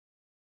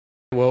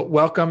Well,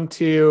 welcome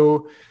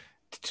to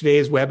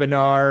today's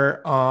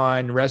webinar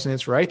on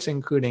residence rights,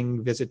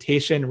 including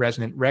visitation,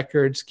 resident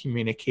records,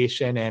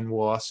 communication, and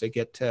we'll also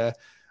get to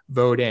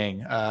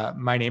voting.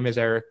 My name is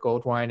Eric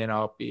Goldwine, and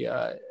I'll be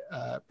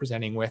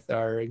presenting with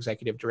our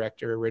Executive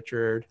Director,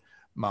 Richard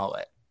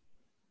Mollett.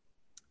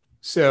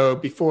 So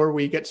before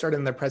we get started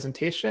in the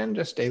presentation,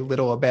 just a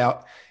little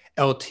about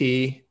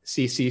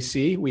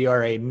LTCCC. We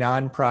are a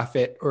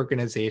nonprofit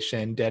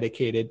organization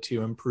dedicated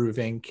to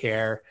improving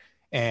care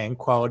and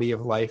quality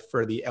of life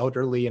for the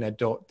elderly and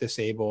adult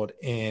disabled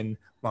in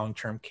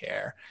long-term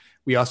care.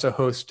 We also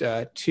host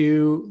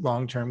two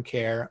long-term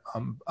care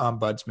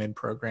ombudsman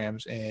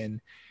programs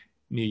in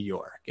New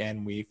York,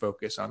 and we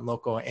focus on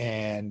local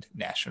and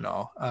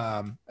national.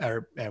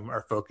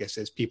 Our focus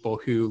is people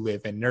who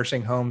live in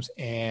nursing homes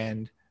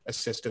and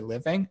assisted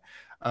living.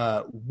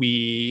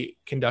 We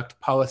conduct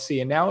policy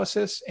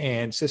analysis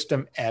and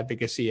system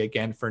advocacy,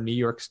 again, for New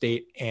York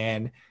State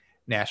and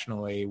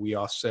nationally. We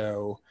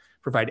also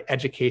provide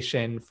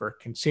education for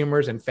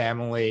consumers and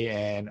family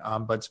and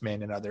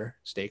ombudsmen and other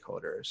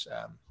stakeholders.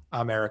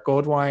 I'm Eric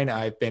Goldwine.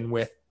 I've been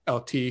with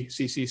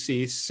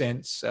LTCCC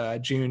since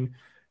June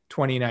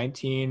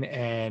 2019,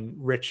 and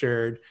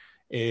Richard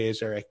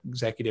is our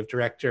executive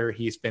director.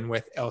 He's been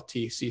with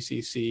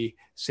LTCCC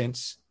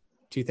since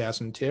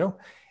 2002.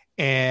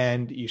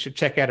 And you should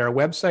check out our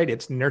website.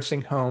 It's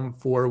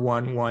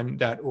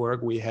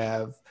nursinghome411.org. We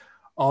have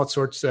all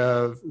sorts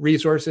of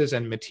resources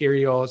and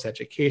materials,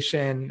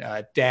 education,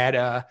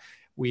 data.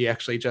 We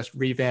actually just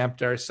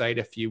revamped our site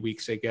a few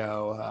weeks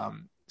ago.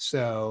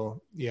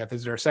 So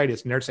visit our site.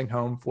 It's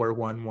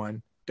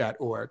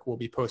nursinghome411.org. We'll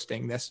be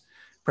posting this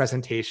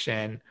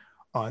presentation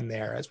on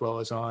there as well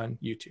as on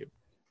YouTube.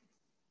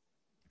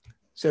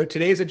 So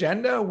today's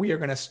agenda, we are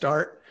going to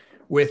start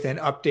with an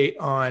update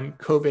on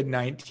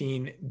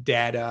COVID-19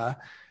 data,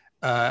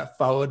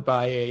 followed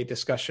by a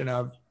discussion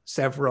of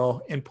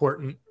several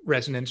important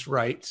residence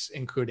rights,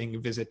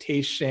 including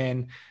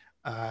visitation.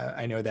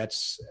 I know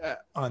that's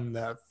on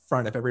the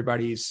front of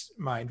everybody's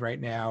mind right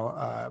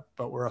now,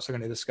 but we're also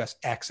going to discuss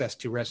access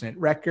to resident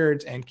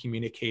records and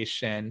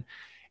communication.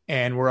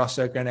 And we're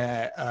also going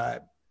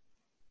to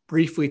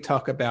briefly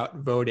talk about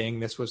voting.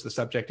 This was the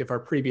subject of our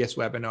previous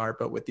webinar,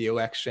 but with the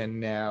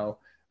election now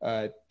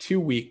 2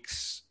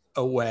 weeks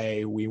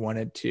away, we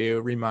wanted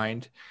to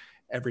remind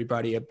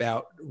everybody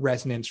about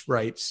residents'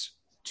 rights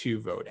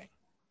to voting.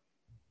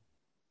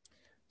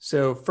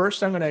 So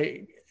first, I'm going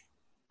to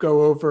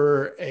go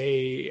over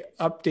a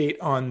update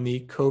on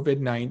the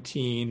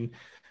COVID-19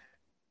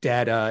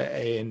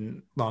 data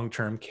in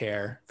long-term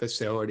care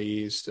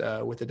facilities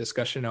with a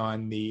discussion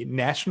on the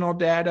national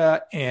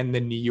data and the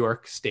New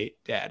York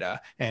State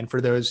data. And for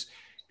those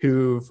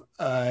who've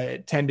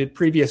attended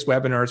previous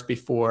webinars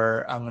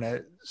before,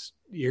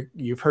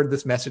 you've heard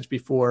this message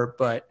before,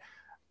 but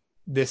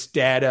this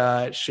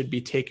data should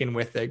be taken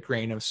with a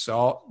grain of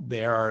salt.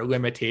 There are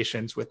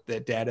limitations with the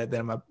data that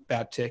I'm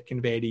about to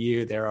convey to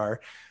you. There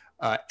are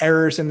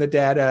errors in the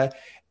data.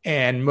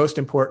 And most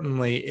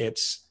importantly,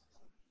 it's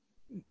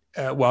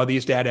while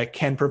these data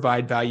can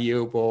provide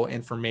valuable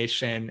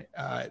information,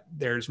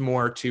 there's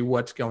more to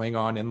what's going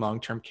on in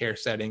long-term care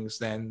settings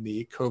than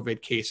the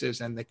COVID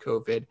cases and the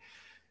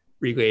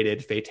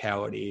COVID-related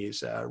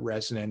fatalities.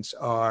 Residents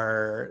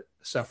are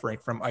suffering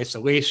from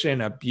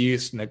isolation,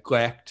 abuse,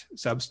 neglect,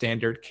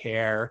 substandard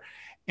care,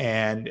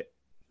 and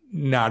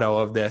not all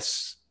of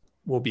this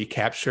will be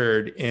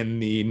captured in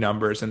the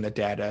numbers and the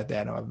data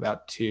that I'm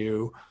about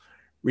to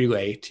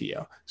relay to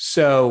you.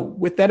 So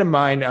with that in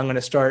mind, I'm going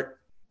to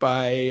start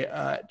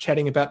by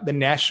chatting about the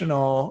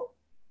national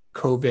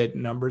COVID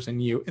numbers in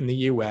the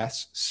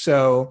US.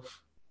 So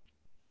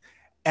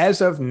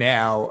as of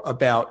now,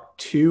 about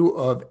 2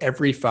 of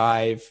every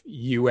 5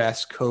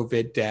 US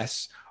COVID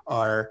deaths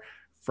are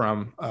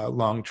from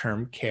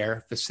long-term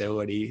care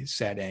facility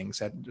settings.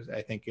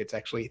 I think it's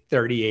actually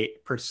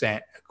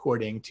 38%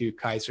 according to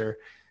Kaiser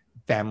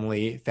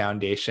Family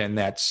Foundation.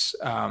 That's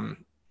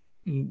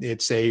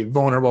it's a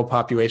vulnerable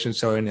population.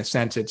 So in a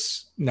sense,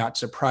 it's not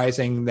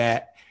surprising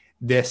that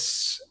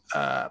this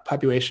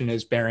population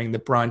is bearing the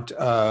brunt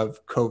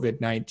of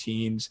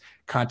COVID-19's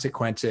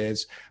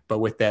consequences. But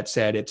with that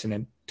said, it's an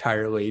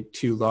entirely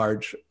too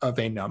large of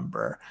a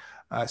number.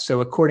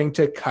 So according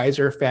to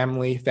Kaiser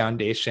Family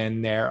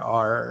Foundation, there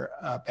are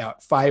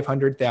about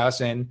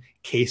 500,000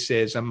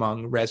 cases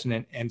among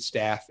resident and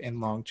staff in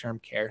long-term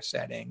care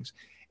settings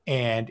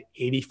and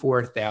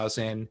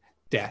 84,000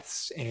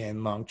 deaths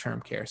in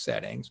long-term care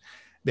settings.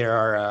 There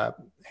are, I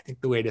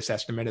think the latest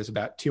estimate is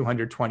about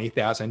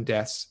 220,000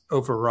 deaths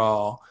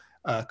overall,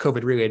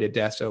 COVID-related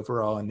deaths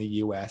overall in the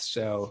US.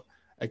 So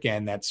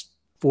again, that's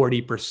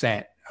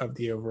 40% of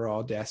the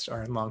overall deaths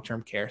are in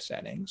long-term care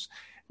settings.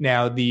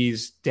 Now,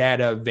 these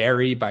data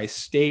vary by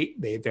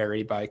state, they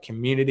vary by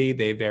community,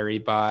 they vary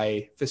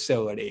by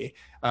facility.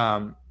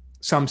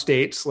 Some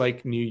states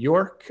like New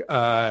York,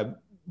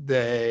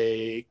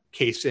 the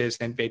cases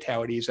and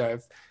fatalities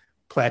have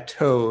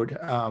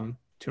plateaued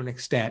to an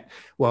extent,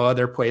 while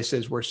other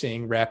places we're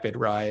seeing rapid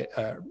rise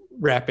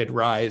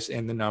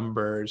in the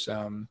numbers.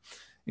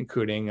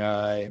 including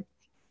I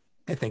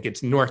think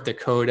it's North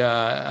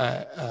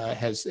Dakota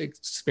has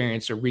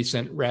experienced a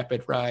recent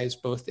rapid rise,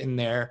 both in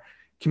their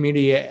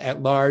community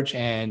at large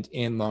and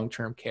in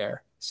long-term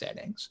care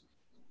settings.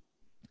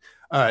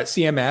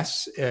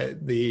 CMS,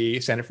 the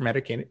Center for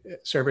Medicaid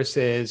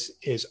Services,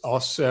 is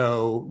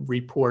also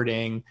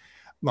reporting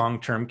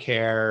long-term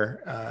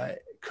care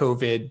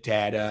COVID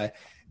data.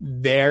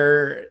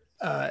 Their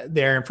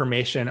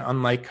information,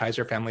 unlike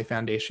Kaiser Family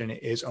Foundation,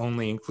 is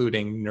only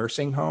including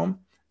nursing home,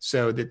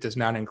 so that does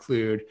not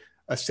include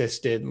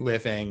assisted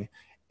living.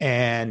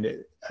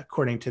 And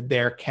according to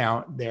their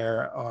count,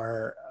 there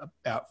are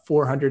about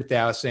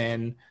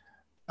 400,000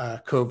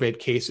 COVID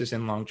cases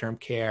in long-term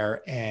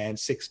care and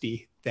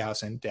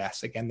 60,000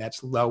 deaths. Again,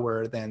 that's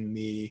lower than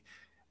the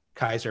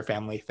Kaiser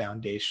Family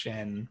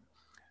Foundation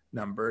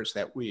numbers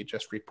that we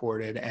just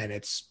reported. And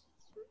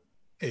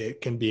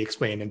it can be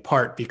explained in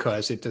part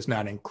because it does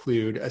not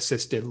include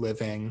assisted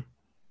living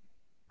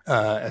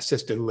deaths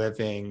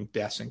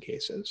and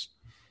cases.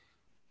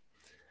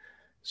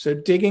 So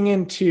digging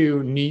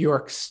into New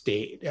York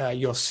State,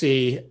 you'll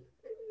see,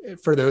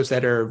 for those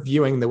that are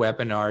viewing the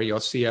webinar,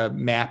 you'll see a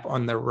map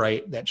on the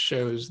right that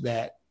shows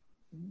that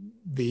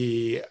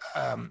the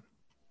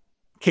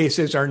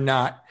cases are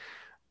not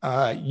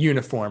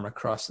uniform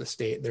across the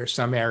state. There's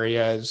some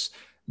areas,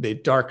 the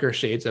darker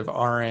shades of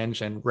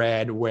orange and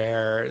red,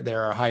 where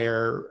there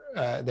are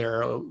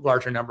a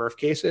larger number of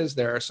cases.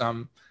 There are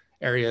some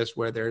areas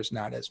where there's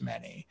not as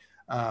many.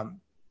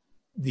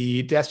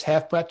 The deaths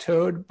have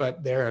plateaued,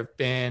 but there have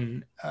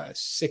been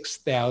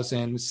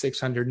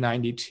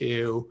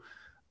 6,692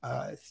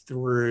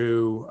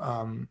 through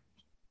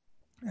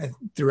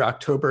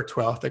October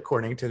 12th,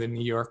 according to the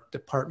New York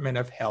Department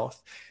of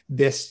Health.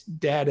 This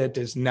data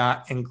does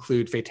not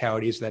include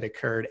fatalities that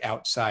occurred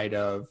outside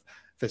of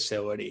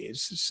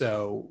facilities.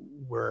 So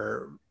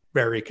we're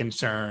very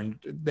concerned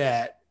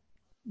that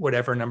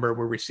whatever number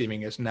we're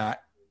receiving is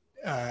not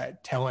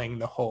telling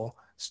the whole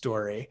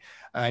story.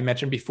 I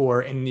mentioned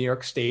before, in New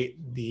York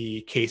State, the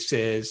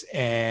cases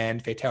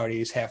and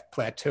fatalities have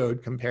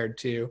plateaued compared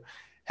to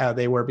how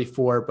they were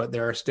before, but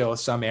there are still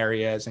some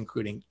areas,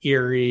 including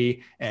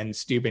Erie and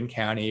Steuben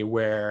County,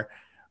 where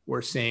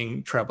we're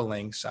seeing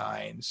troubling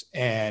signs.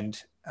 And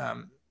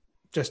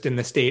just in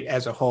the state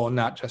as a whole,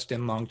 not just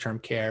in long-term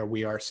care,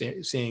 we are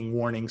seeing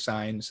warning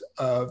signs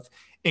of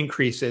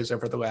increases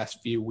over the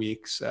last few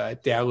weeks.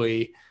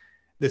 Daily,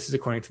 this is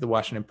according to the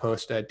Washington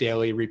Post,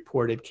 daily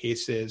reported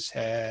cases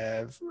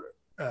have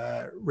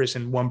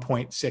risen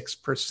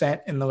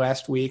 1.6% in the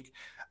last week.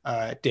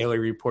 Daily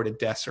reported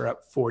deaths are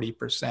up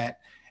 40%,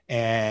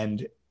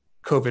 and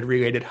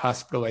COVID-related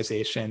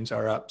hospitalizations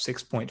are up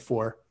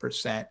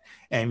 6.4%.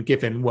 And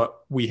given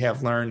what we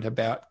have learned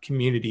about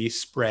community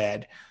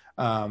spread,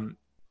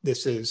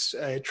 this is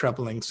a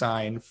troubling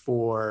sign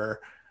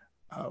for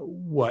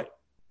what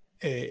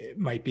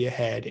might be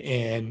ahead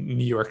in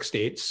New York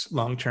State's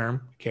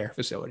long-term care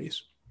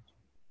facilities.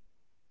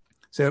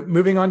 So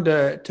moving on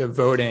to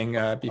voting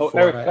before.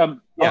 Eric,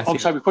 I'm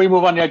sorry, before you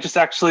move on, I just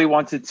actually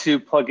wanted to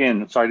plug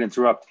in. I'm sorry to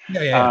interrupt.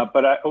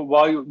 But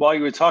while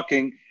you were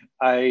talking,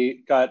 I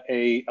got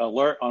a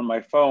alert on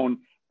my phone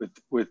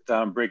with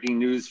breaking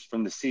news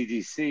from the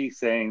CDC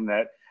saying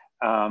that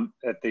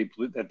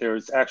that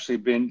there's actually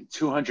been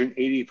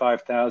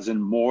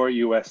 285,000 more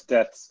U.S.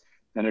 deaths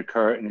than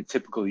occur in a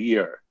typical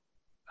year.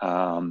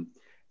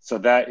 So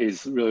that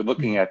is really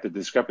looking at the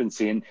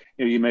discrepancy. And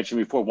you mentioned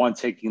before, one,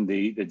 taking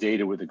the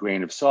data with a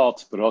grain of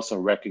salt, but also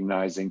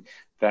recognizing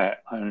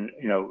that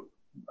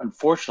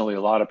unfortunately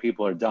a lot of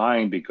people are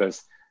dying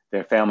because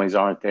their families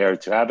aren't there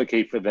to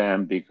advocate for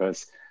them,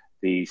 because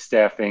the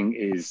staffing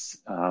is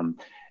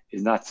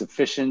not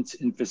sufficient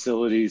in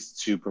facilities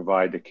to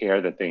provide the care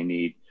that they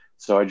need.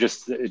 So it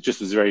just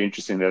was very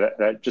interesting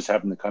that just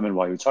happened to come in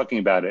while you were talking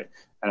about it,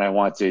 and I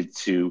wanted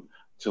to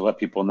let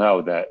people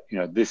know that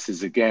this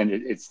is, again,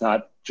 it's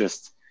not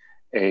just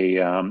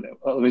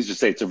let me just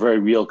say, it's a very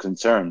real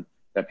concern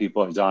that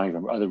people are dying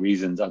from other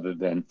reasons other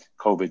than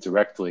COVID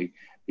directly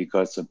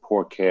because of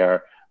poor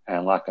care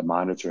and lack of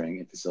monitoring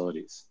in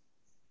facilities.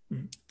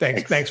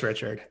 Thanks,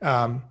 Richard.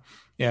 I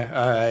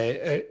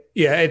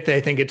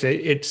think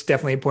it's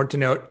definitely important to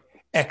note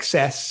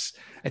excess.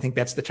 I think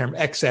that's the term,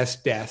 excess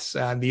deaths.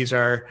 These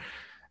are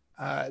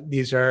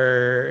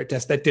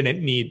deaths that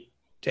didn't need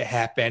to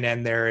happen,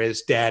 and there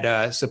is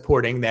data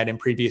supporting that in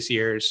previous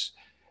years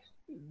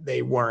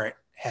they weren't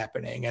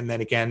happening. And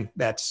then again,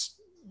 that's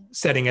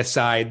setting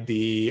aside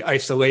the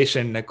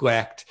isolation,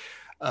 neglect,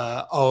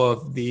 all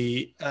of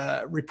the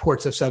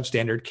reports of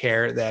substandard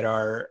care that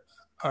are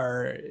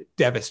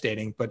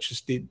devastating, but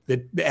just the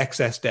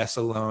excess deaths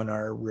alone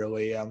are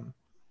really a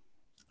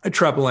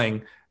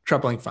troubling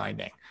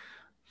finding.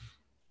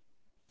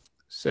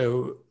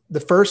 So the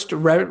first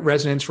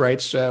residents'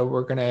 rights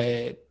we're going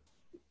to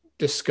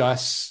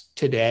discuss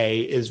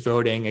today is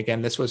voting.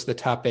 Again, this was the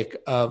topic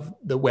of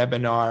the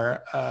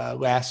webinar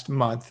last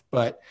month,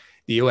 but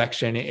the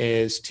election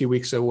is 2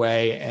 weeks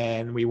away,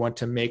 and we want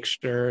to make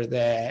sure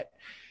that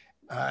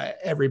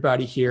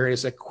everybody here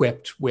is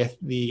equipped with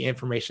the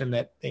information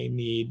that they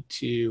need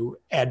to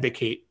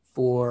advocate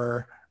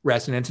for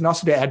residents and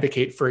also to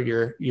advocate for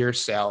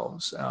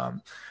yourselves.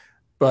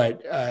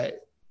 But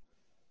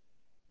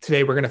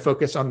today we're going to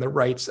focus on the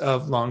rights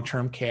of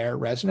long-term care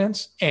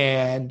residents,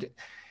 and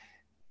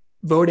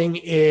voting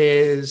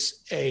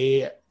is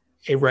a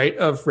right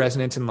of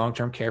residents in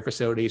long-term care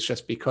facilities.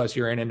 Just because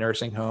you're in a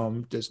nursing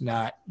home does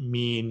not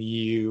mean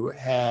you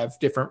have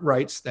different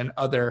rights than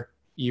other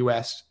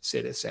U.S.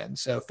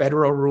 citizens. So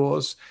federal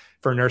rules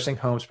for nursing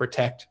homes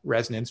protect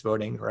residents'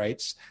 voting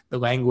rights. The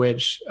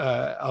language,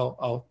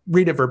 I'll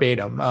read it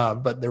verbatim,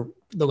 but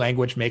the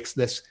language makes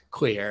this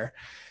clear.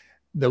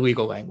 The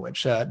legal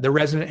language. The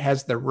resident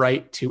has the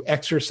right to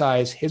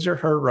exercise his or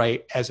her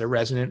right as a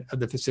resident of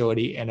the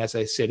facility and as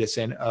a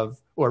citizen of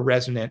or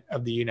resident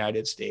of the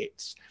United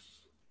States.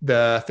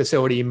 The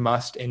facility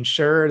must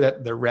ensure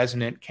that the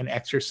resident can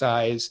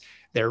exercise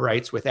their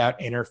rights without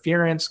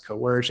interference,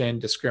 coercion,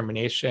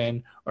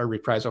 discrimination, or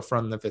reprisal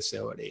from the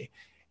facility.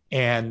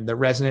 And the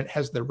resident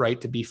has the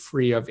right to be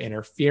free of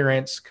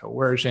interference,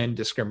 coercion,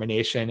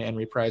 discrimination, and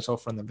reprisal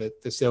from the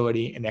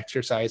facility in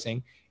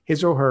exercising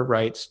his or her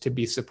rights to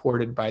be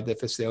supported by the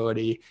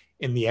facility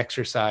in the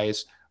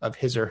exercise of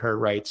his or her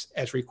rights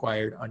as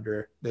required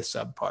under the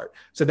subpart.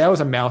 So that was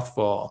a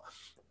mouthful,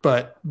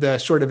 but the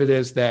short of it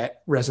is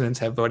that residents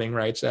have voting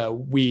rights.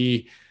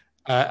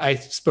 I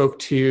spoke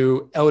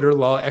to elder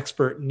law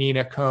expert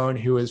Nina Cohn,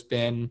 who has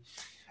been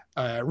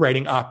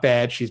writing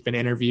op-ed. She's been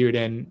interviewed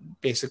in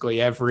basically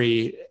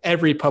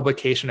every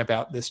publication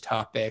about this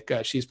topic.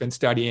 She's been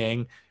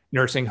studying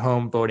nursing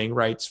home voting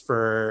rights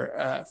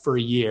for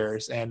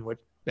years, and what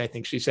I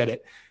think she said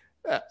it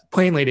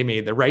plainly to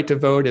me: the right to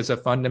vote is a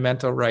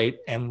fundamental right,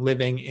 and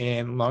living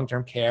in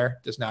long-term care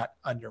does not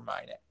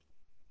undermine it.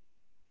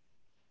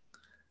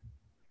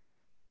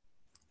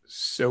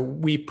 So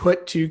we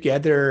put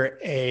together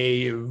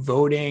a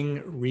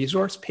voting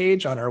resource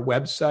page on our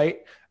website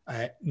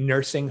at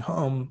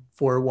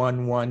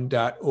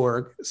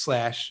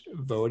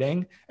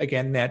nursinghome411.org/voting.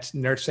 Again, that's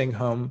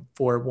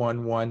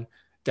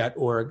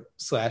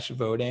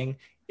nursinghome411.org/voting.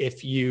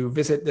 If you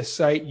visit the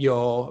site,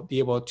 you'll be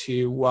able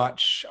to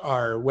watch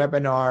our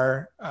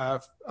webinar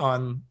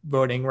on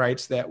voting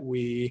rights that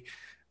we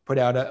put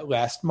out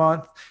last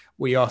month.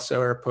 We also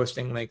are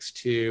posting links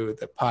to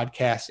the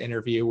podcast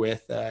interview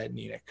with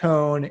Nina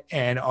Cohn,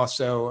 and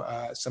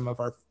also some of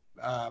our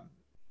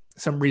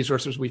some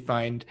resources we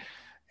find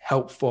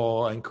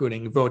helpful,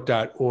 including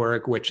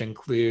vote.org, which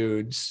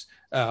includes,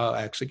 I'll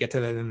actually get to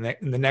that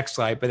in the next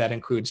slide, but that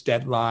includes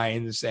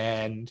deadlines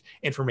and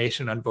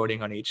information on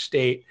voting on each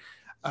state.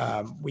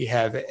 We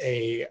have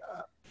a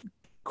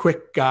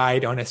quick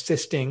guide on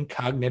assisting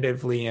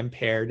cognitively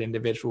impaired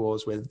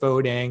individuals with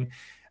voting.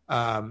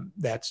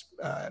 That's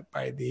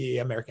by the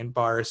American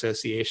Bar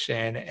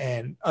Association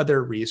and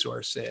other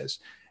resources.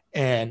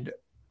 And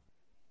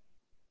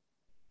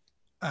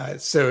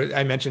so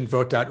I mentioned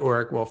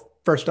vote.org. Well,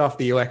 first off,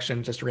 the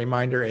election, just a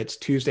reminder, it's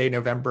Tuesday,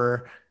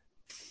 November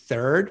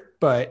 3rd,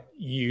 but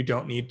you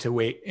don't need to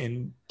wait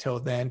until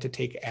then to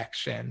take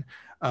action.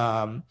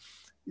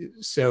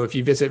 So if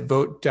you visit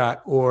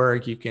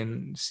vote.org, you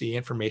can see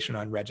information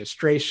on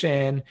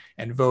registration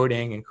and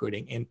voting,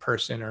 including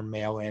in-person or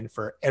mail-in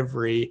for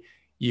every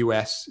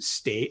U.S.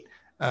 state.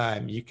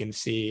 You can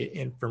see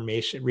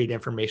information, read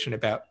information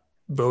about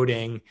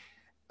voting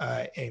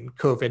in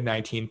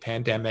COVID-19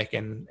 pandemic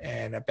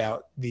and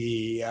about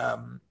the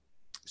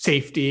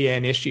safety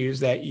and issues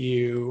that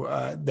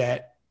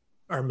that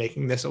are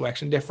making this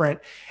election different.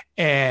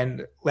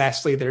 And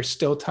lastly, there's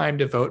still time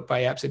to vote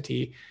by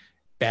absentee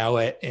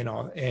ballot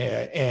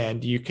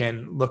and you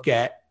can look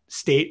at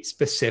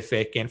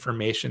state-specific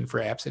information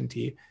for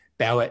absentee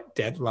ballot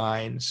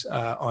deadlines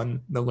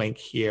on the link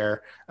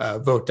here,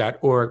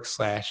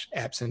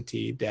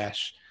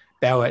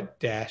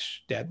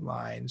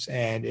 vote.org/absentee-ballot-deadlines.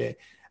 And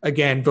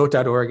again,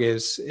 vote.org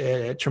is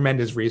a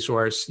tremendous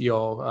resource.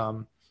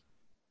 You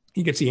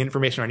can see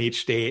information on each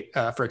state.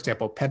 For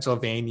example,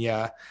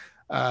 Pennsylvania,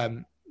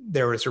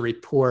 there was a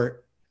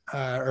report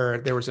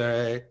or there was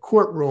a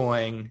court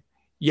ruling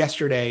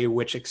yesterday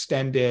which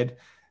extended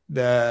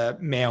the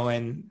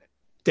mail-in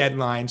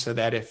deadline so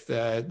that if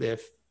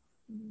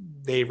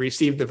they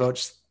received the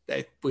votes,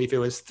 I believe it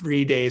was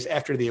 3 days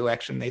after the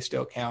election, they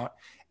still count.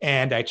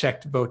 And I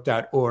checked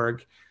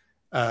vote.org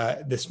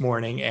this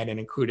morning and it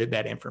included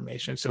that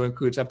information. So it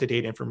includes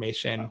up-to-date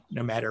information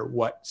no matter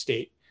what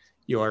state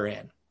you're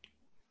in.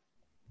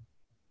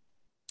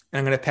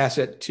 I'm going to pass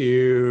it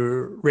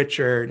to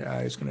Richard,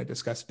 who's going to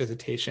discuss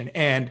visitation.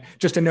 And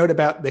just a note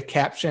about the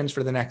captions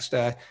for the next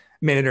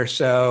minute or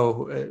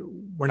so.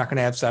 We're not going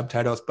to have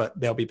subtitles, but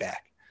they'll be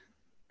back.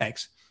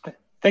 Thanks.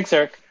 Thanks,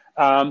 Eric.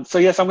 So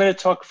yes, I'm going to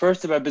talk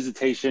first about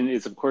visitation.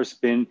 It's of course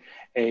been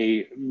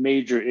a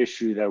major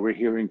issue that we're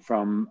hearing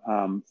from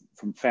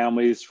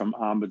families, from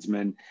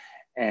ombudsmen,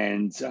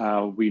 and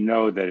we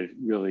know that it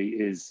really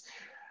is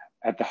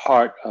at the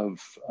heart of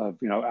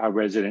our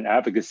resident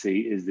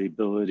advocacy is the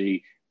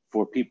ability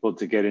for people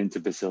to get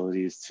into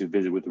facilities to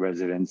visit with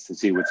residents to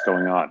see what's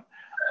going on.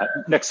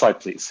 Next slide,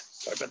 please.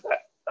 Sorry about that.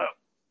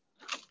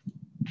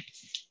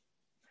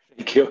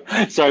 Thank you.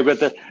 Sorry about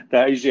that.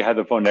 I usually have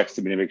the phone next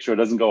to me to make sure it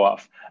doesn't go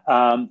off.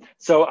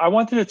 So I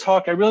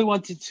really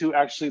wanted to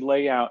actually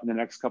lay out in the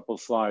next couple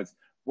of slides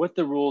what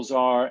the rules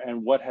are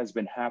and what has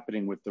been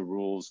happening with the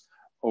rules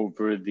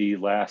over the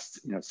last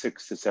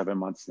 6 to 7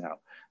 months now.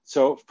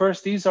 So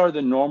first, these are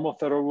the normal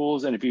federal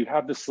rules. And if you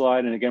have the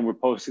slide, and again, we're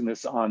posting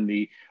this on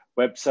the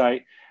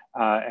website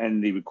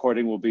and the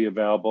recording will be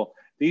available.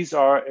 These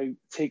are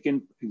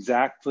taken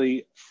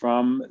exactly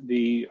from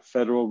the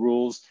federal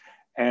rules.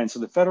 And so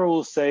the federal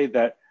rules say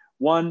that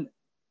one,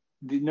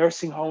 the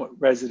nursing home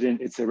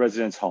resident, it's a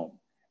resident's home.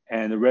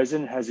 And the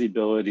resident has the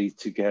ability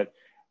to get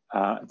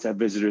to have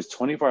visitors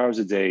 24 hours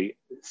a day,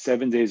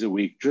 7 days a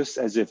week, just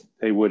as if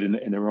they would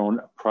in their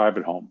own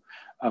private home.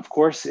 Of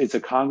course, it's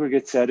a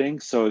congregate setting,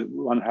 so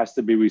one has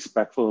to be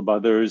respectful of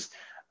others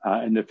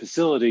in the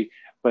facility,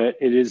 but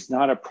it is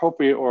not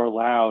appropriate or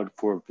allowed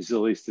for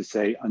facilities to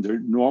say under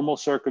normal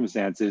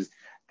circumstances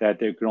that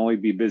there can only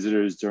be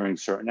visitors during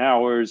certain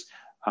hours,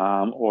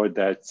 or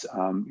that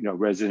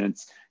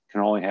residents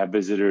can only have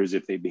visitors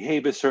if they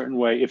behave a certain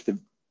way, if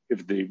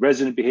the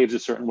resident behaves a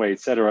certain way, et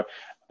cetera.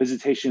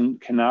 Visitation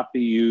cannot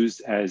be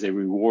used as a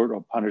reward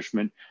or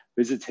punishment.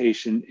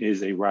 Visitation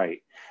is a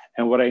right.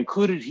 And what I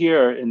included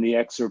here in the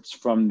excerpts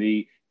from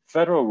the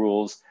federal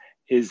rules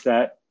is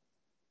that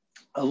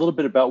a little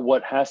bit about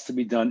what has to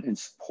be done in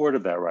support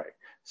of that right.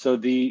 So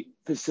the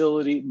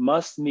facility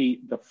must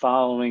meet the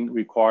following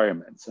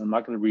requirements. I'm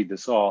not going to read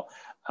this all,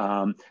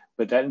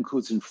 but that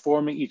includes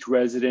informing each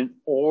resident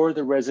or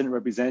the resident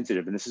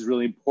representative. And this is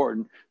really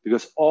important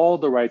because all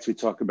the rights we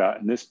talk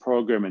about in this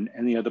program and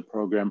any other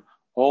program,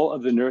 all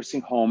of the nursing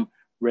home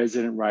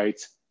resident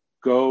rights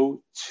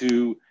go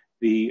to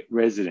the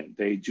resident.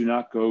 They do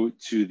not go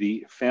to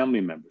the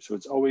family member. So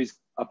it's always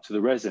up to the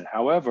resident.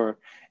 However,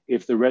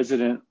 if the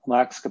resident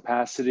lacks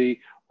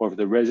capacity or if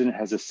the resident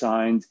has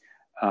assigned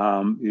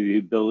the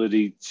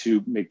ability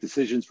to make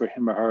decisions for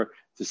him or her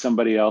to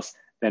somebody else,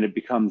 then it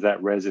becomes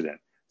that resident.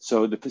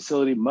 So the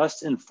facility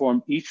must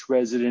inform each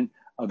resident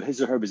of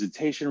his or her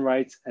visitation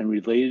rights and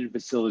related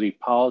facility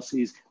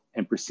policies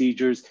and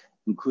procedures,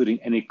 including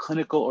any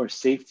clinical or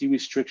safety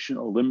restriction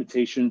or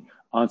limitation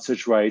on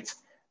such rights,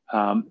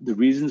 the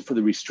reasons for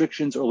the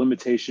restrictions or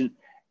limitation,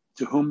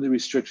 to whom the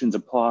restrictions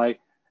apply,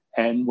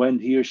 and when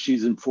he or she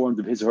is informed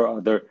of his or her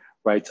other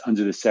rights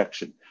under the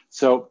section.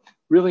 So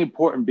really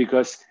important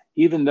because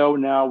even though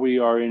now we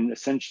are in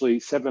essentially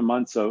 7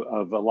 months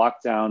of a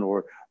lockdown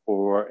or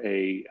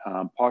a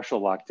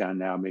partial lockdown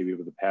now, maybe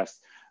over the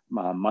past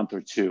month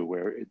or two,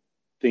 where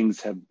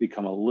things have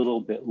become a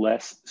little bit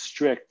less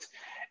strict,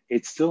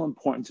 it's still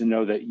important to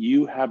know that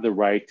you have the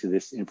right to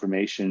this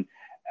information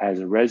as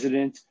a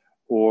resident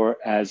or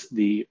as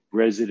the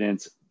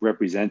resident's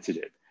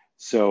representative.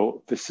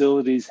 So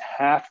facilities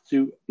have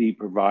to be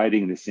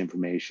providing this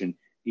information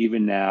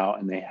even now,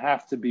 and they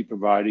have to be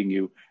providing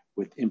you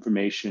with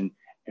information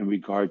in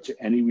regard to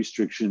any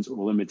restrictions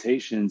or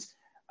limitations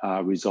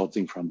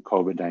resulting from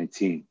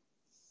COVID-19.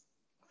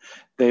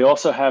 They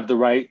also have the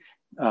right,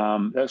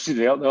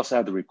 they also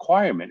have the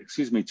requirement,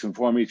 to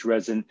inform each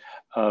resident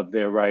of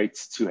their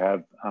rights to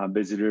have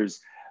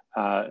visitors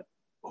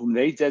whom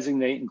they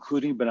designate,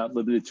 including but not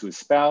limited to a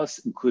spouse,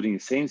 including a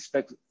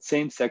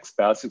same-sex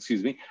spouse,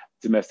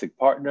 domestic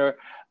partner,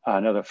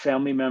 another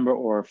family member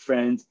or a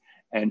friend,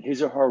 and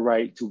his or her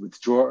right to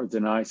withdraw or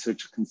deny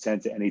such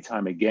consent at any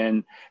time.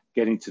 Again,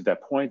 getting to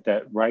that point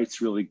that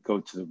rights really go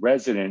to the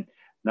resident,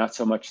 not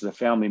so much the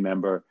family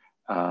member,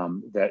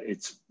 that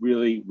it's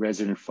really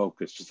resident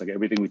focused, just like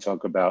everything we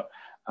talk about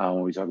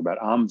when we talk about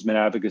ombudsman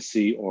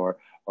advocacy or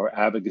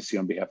advocacy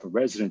on behalf of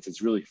residents,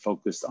 it's really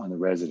focused on the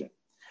resident.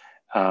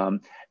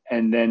 And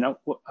then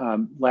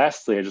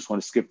lastly, I just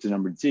want to skip to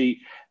number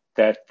D,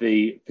 that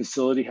the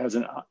facility has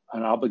an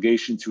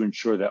obligation to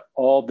ensure that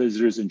all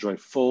visitors enjoy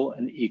full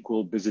and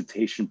equal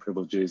visitation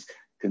privileges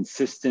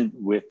consistent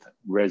with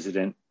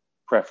resident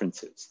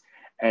preferences.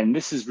 And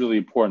this is really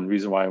important. The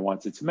reason why I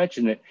wanted to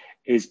mention it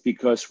is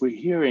because we're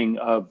hearing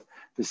of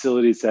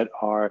facilities that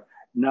are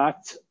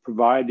not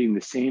providing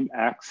the same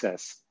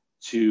access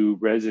to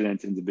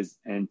residents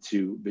and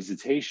to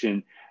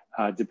visitation,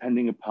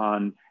 depending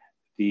upon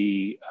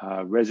the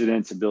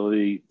resident's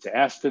ability to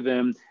ask for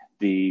them,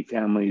 the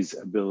family's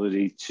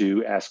ability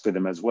to ask for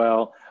them as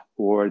well,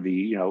 or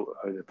the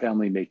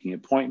family making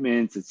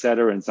appointments, et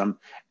cetera, and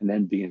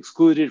then being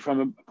excluded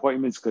from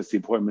appointments because the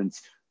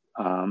appointments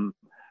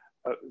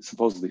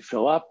supposedly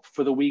fill up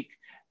for the week.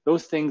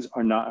 Those things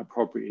are not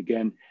appropriate.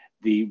 Again,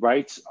 the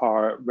rights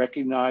are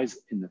recognized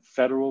in the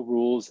federal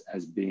rules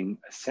as being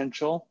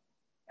essential,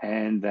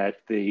 and that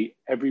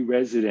every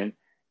resident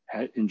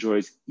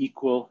enjoys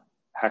equal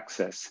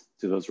access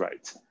to those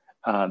rights.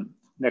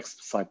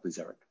 Next slide, please,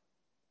 Eric.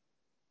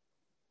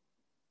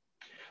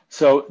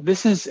 So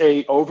this is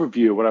an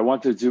overview. What I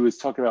want to do is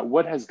talk about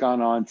what has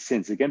gone on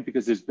since, again,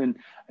 because there's been,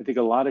 I think,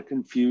 a lot of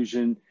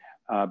confusion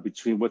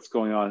between what's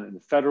going on in the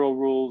federal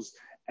rules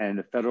and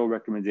the federal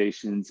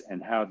recommendations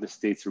and how the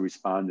states are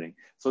responding.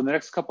 So in the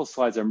next couple of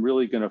slides, I'm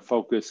really going to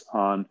focus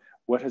on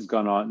what has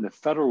gone on in the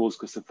federal rules,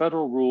 because the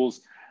federal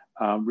rules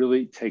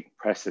really take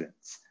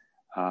precedence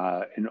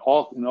in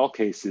all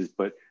cases,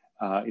 but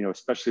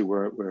especially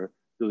where we're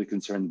really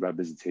concerned about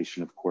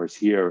visitation, of course,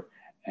 here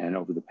and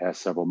over the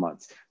past several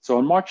months. So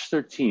on March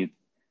 13th,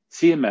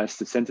 CMS,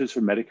 the Centers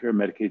for Medicare and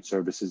Medicaid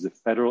Services, the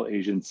federal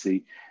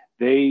agency,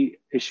 they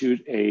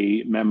issued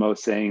a memo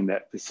saying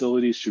that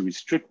facilities should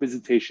restrict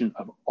visitation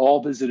of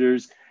all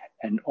visitors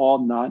and all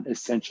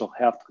non-essential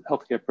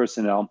healthcare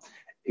personnel,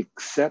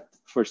 except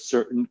for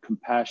certain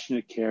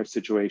compassionate care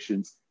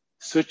situations,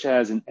 such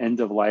as an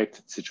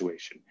end-of-life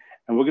situation.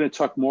 And we're going to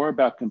talk more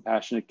about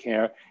compassionate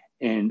care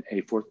in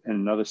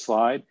another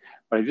slide,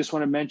 but I just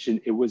want to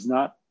mention it was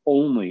not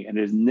only, and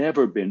it has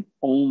never been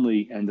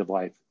only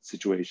end-of-life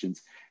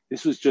situations.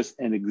 This was just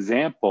an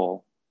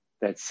example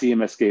that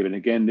CMS gave. And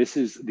again, this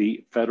is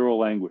the federal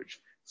language.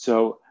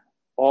 So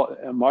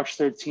March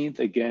 13th,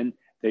 again,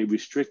 they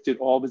restricted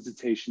all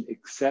visitation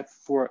except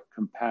for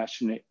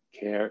compassionate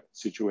care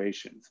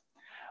situations.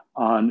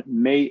 On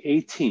May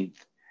 18th,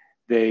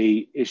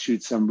 they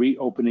issued some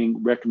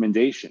reopening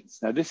recommendations.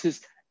 Now, this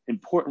is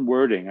important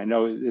wording. I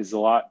know there's a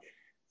lot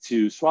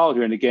to swallow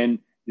here. And again,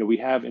 we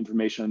have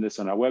information on this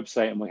on our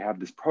website, and we have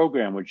this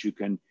program which you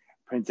can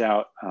print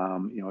out,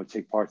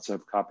 take parts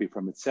of, copy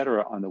from, et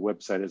cetera, on the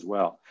website as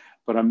well.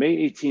 But on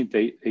May 18th,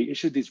 they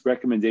issued these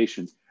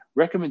recommendations.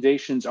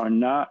 Recommendations are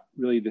not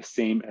really the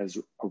same as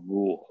a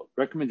rule.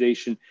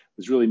 Recommendation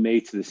was really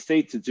made to the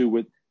state to do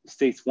what the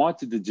states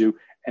wanted to do,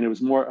 and it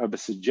was more of a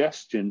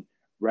suggestion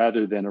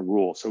rather than a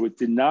rule. So it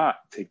did not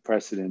take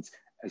precedence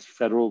as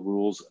federal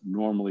rules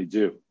normally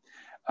do.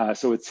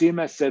 So what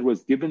CMS said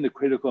was, given the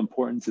critical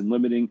importance in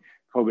limiting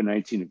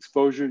COVID-19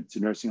 exposure to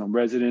nursing home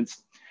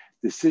residents,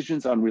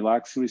 decisions on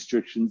relaxing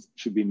restrictions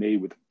should be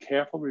made with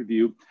careful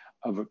review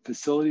of a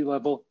facility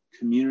level,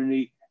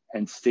 community,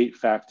 and state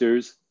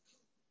factors,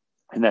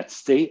 and that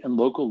state and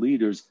local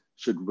leaders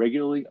should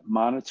regularly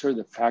monitor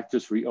the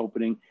factors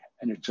reopening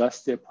and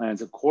adjust their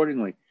plans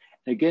accordingly.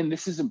 And again,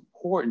 this is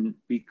important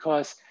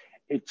because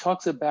it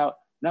talks about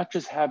not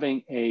just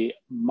having a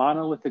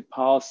monolithic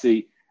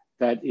policy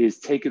that is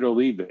take it or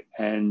leave it.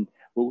 And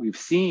what we've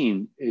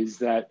seen is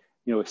that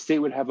a state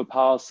would have a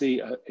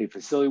policy, a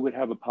facility would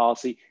have a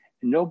policy,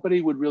 and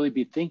nobody would really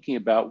be thinking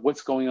about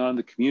what's going on in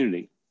the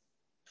community.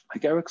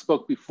 Like Eric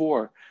spoke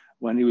before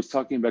when he was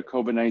talking about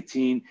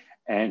COVID-19,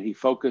 and he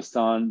focused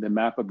on the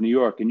map of New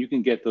York, and you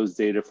can get those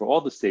data for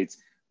all the states.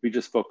 We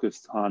just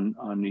focused on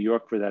New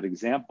York for that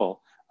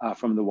example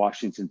from the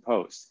Washington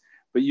Post.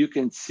 But you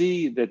can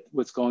see that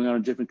what's going on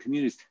in different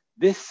communities.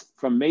 This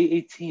from May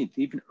 18th,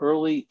 even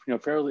early,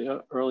 fairly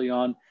early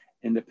on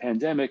in the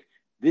pandemic,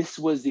 this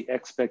was the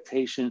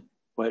expectation,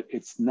 but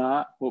it's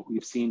not what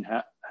we've seen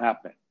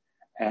happen.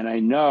 And I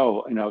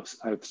know,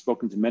 I've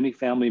spoken to many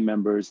family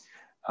members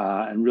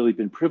and really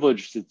been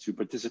privileged to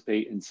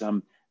participate in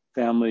some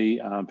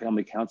family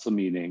council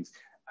meetings.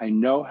 I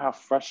know how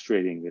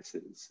frustrating this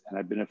is. And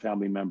I've been a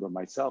family member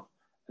myself,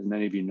 as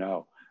many of you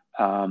know.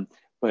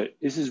 But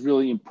this is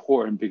really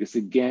important because,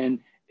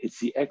 again, it's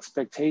the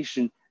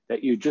expectation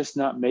that you're just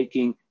not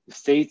making, the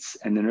states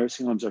and the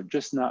nursing homes are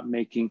just not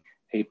making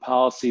a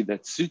policy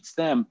that suits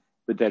them,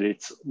 but that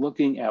it's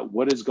looking at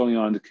what is going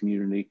on in the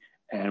community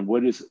and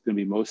what is going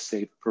to be most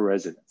safe for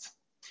residents.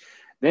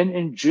 Then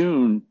in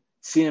June,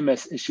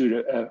 CMS issued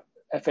a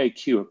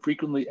FAQ, a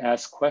frequently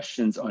asked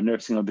questions on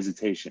nursing home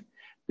visitation,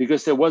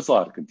 because there was a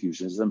lot of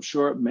confusion. As I'm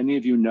sure many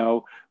of you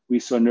know, we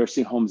saw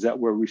nursing homes that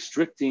were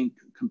restricting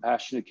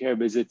compassionate care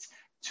visits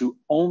to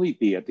only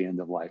be at the end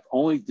of life,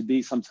 only to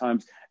be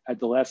sometimes at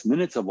the last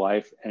minutes of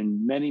life.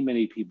 And many,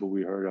 many people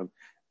we heard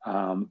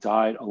of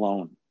died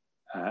alone.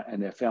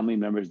 And their family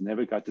members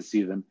never got to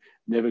see them,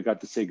 never got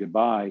to say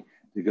goodbye,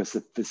 because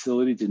the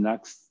facility did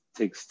not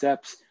take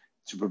steps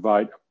to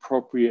provide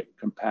appropriate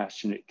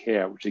compassionate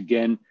care, which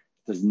again,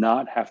 does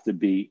not have to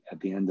be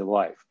at the end of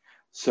life.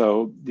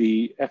 So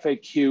the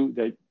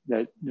FAQ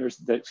that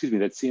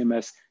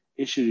CMS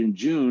issued in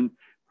June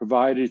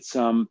provided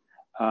some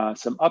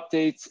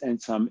updates and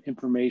some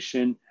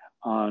information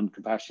on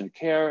compassionate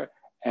care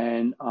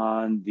and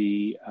on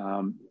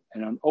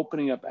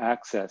opening up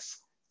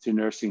access to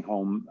nursing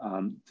home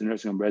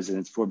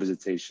residents for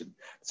visitation.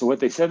 So what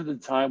they said at the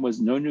time was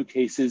no new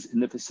cases in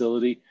the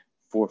facility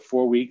for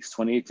 4 weeks,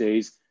 28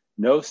 days,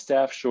 no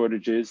staff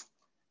shortages,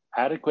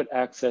 adequate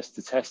access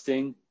to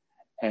testing,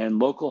 and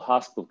local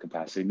hospital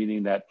capacity,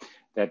 meaning that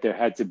there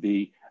had to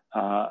be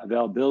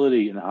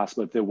availability in the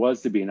hospital if there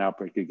was to be an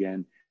outbreak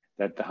again,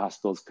 that the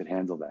hospitals could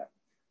handle that.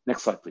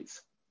 Next slide,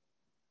 please.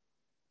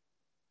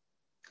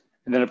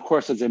 And then, of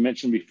course, as I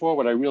mentioned before,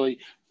 what I really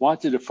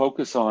wanted to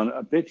focus on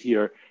a bit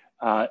here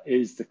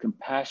is the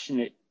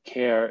compassionate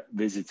care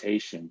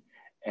visitation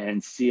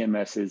and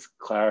CMS's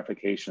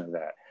clarification of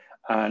that.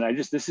 And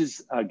this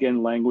is,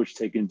 again, language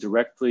taken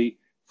directly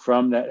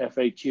from that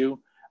FAQ.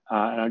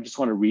 And I just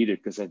want to read it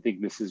because I think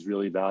this is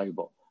really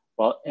valuable.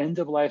 While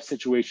end-of-life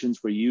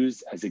situations were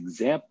used as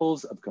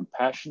examples of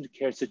compassionate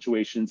care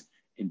situations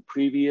in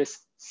previous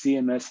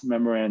CMS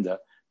memoranda,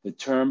 the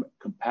term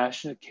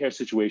compassionate care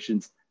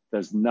situations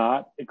does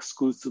not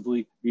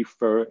exclusively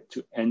refer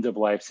to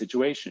end-of-life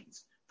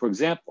situations. For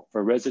example,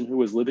 for a resident who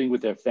was living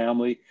with their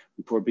family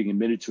before being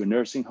admitted to a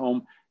nursing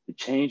home, the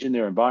change in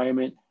their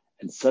environment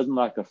and sudden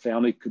lack of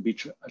family could be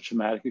a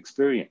traumatic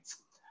experience.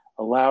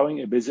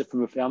 Allowing a visit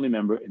from a family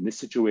member in this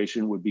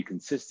situation would be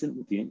consistent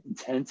with the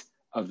intent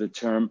of the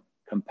term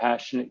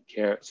compassionate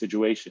care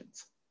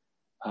situations.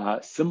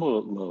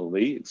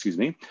 Similarly,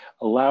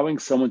 allowing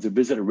someone to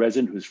visit a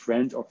resident whose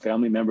friend or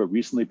family member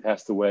recently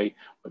passed away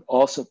would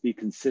also be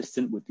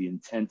consistent with the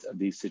intent of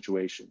these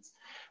situations.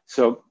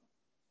 So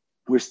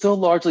we're still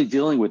largely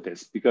dealing with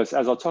this because,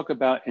 as I'll talk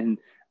about in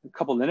a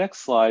couple of the next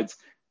slides,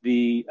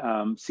 the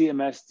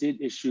CMS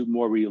did issue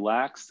more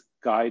relaxed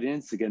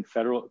guidance, again,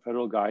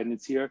 federal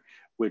guidance here,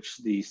 which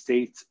the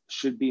states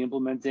should be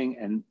implementing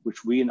and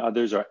which we and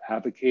others are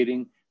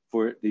advocating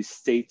for the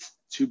states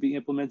to be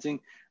implementing.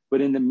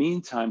 But in the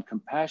meantime,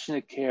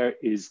 compassionate care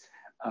is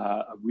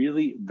a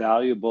really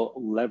valuable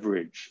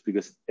leverage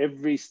because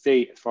every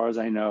state, as far as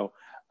I know,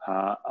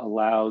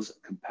 allows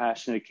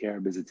compassionate care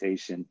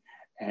visitation.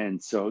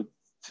 And so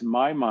to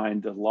my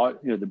mind,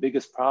 the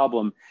biggest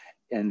problem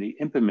and the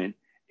impediment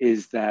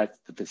is that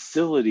the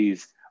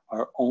facilities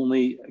are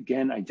only,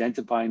 again,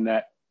 identifying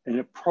that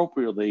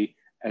inappropriately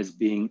as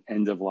being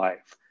end of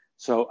life.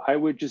 So I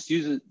would just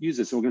use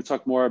this. And we're going to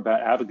talk more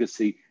about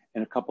advocacy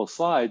in a couple of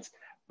slides,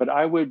 but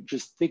I would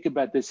just think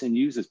about this and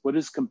use this. What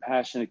does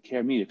compassionate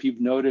care mean? If you've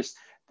noticed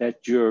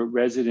that your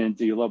resident,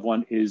 your loved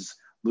one is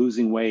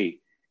losing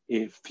weight,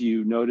 if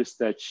you notice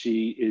that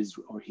she is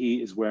or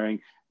he is wearing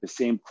the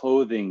same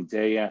clothing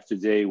day after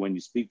day when you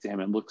speak to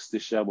him and looks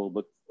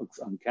disheveled, looks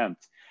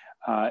unkempt,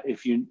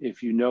 if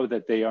you know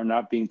that they are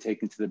not being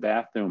taken to the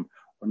bathroom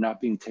or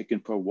not being taken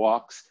for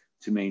walks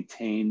to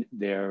maintain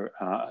their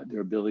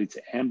ability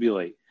to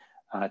ambulate,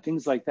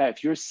 things like that.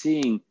 If you're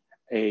seeing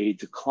a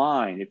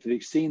decline, if they're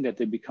seeing that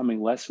they're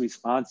becoming less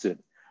responsive,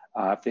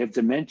 if they have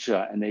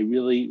dementia and they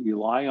really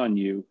rely on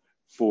you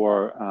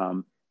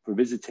for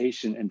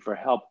visitation and for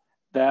help,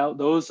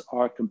 those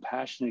are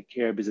compassionate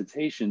care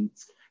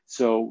visitations.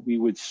 So we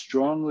would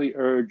strongly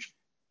urge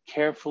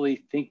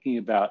carefully thinking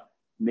about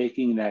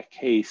making that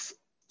case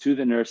to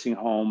the nursing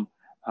home,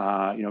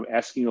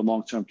 asking your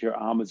long-term care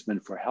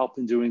ombudsman for help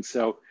in doing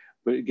so.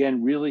 But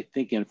again, really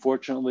thinking,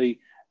 unfortunately,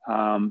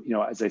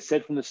 as I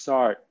said from the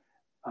start,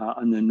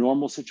 on the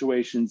normal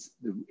situations,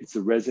 it's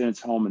the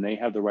resident's home and they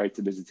have the right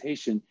to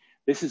visitation.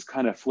 This has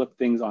kind of flipped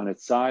things on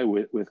its side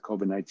with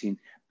COVID-19.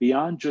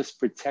 Beyond just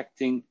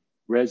protecting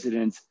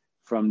residents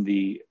from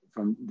the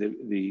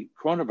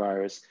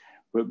coronavirus,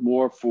 but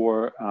more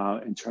for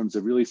in terms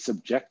of really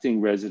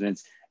subjecting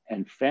residents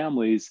and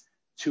families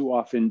too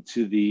often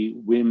to the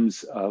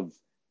whims of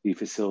the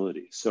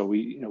facility. So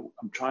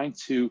I'm trying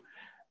to,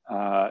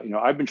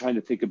 I've been trying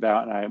to think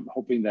about, and I'm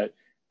hoping that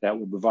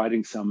we're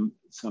providing some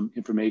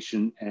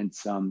information and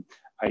some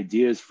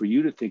ideas for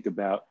you to think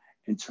about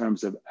in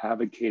terms of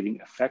advocating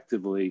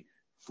effectively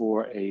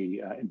for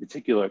in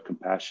particular,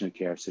 compassionate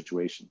care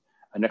situation.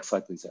 Next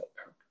slide, please, Eric.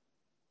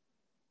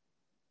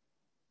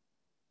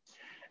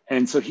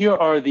 And so here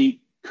are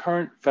the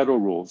current federal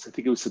rules. I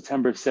think it was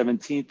September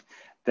 17th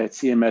that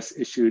CMS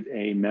issued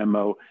a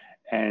memo.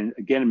 And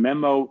again, a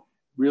memo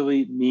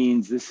really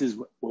means this is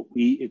what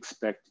we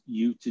expect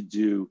you to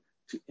do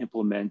to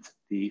implement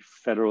the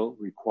federal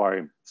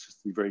requirements,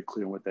 just to be very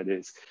clear on what that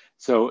is.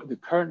 So the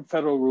current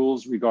federal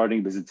rules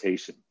regarding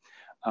visitation.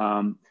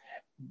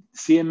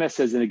 CMS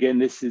says, and again,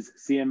 this is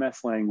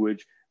CMS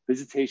language,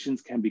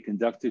 visitations can be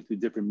conducted through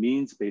different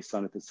means based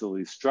on a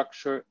facility's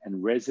structure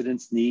and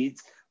residents'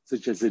 needs,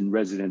 such as in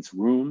residents'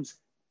 rooms,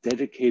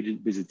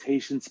 dedicated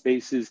visitation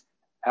spaces,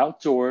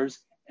 outdoors,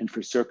 and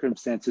for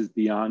circumstances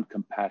beyond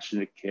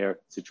compassionate care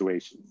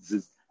situations. This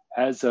is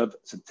as of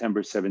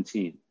September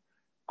 17.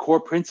 Core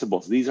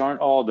principles, these aren't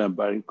all of them,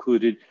 but I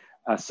included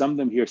some of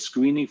them here: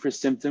 screening for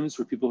symptoms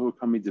for people who are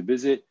coming to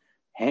visit,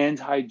 hand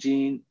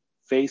hygiene,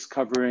 face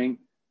covering,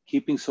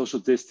 keeping social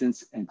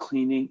distance, and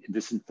cleaning and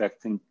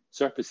disinfecting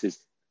surfaces.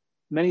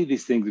 Many of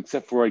these things,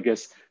 except for, I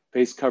guess,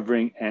 face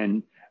covering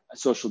and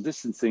social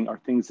distancing, are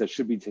things that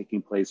should be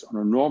taking place on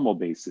a normal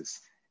basis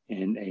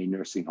in a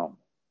nursing home.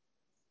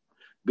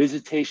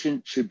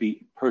 Visitation should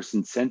be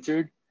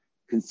person-centered,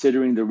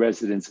 considering the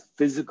resident's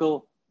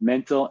physical,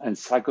 mental, and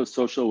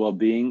psychosocial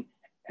well-being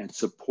and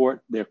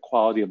support their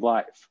quality of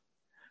life.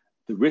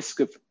 The risk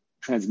of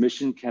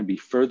transmission can be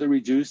further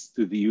reduced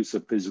through the use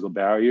of physical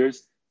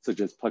barriers, such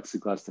as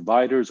plexiglass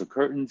dividers or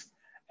curtains.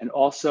 And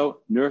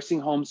also, nursing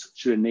homes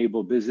should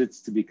enable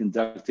visits to be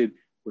conducted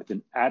with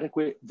an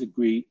adequate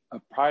degree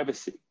of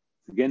privacy.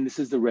 Again, this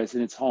is the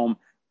resident's home.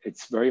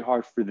 It's very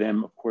hard for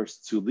them, of course,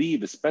 to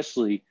leave,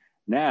 especially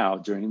now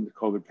during the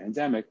COVID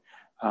pandemic.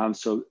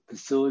 So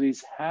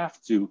facilities have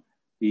to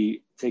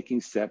be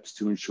taking steps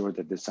to ensure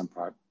that there's some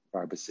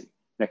privacy.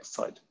 Next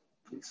slide,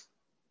 please.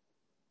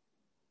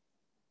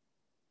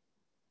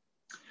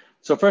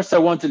 So first, I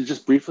wanted to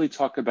just briefly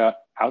talk about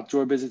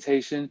outdoor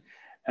visitation.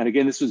 And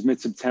again, this was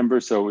mid-September,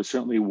 so it was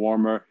certainly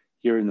warmer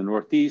here in the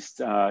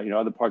Northeast.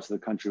 Other parts of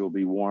the country will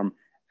be warm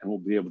and we'll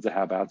be able to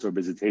have outdoor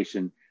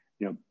visitation.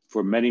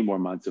 for many more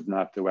months, if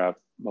not throughout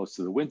most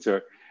of the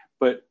winter.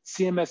 But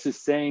CMS is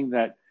saying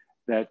that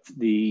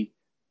the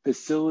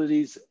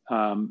facilities,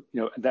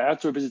 the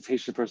outdoor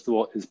visitation, first of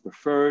all, is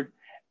preferred,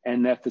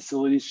 and that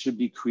facilities should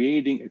be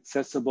creating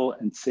accessible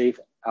and safe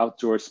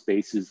outdoor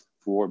spaces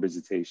for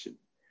visitation.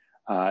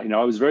 I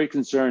was very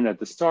concerned at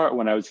the start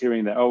when I was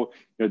hearing that,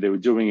 they were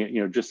doing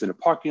it, just in a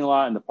parking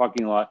lot. In the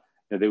parking lot,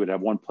 they would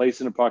have one place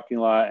in a parking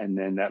lot, and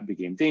then that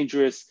became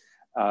dangerous.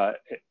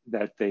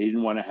 That they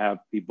didn't want to have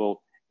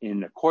people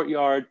in a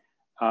courtyard.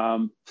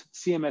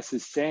 CMS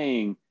is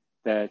saying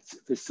that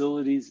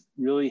facilities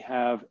really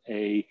have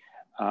an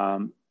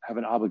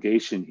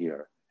obligation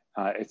here.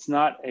 It's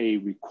not a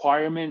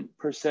requirement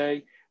per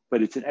se,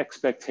 but it's an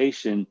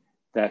expectation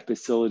that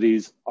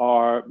facilities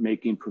are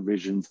making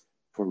provisions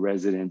for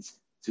residents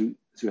to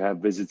have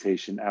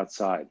visitation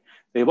outside.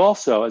 They've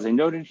also, as I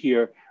noted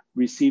here,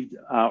 received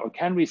or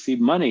can receive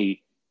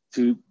money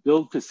to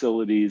build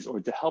facilities or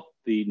to help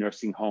the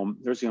nursing homes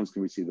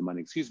can receive the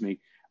money,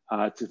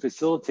 to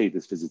facilitate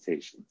this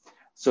visitation.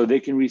 So they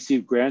can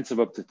receive grants of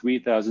up to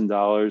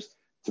 $3,000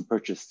 to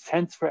purchase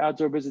tents for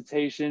outdoor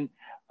visitation,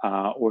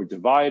 or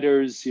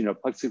dividers,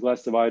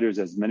 plexiglass dividers,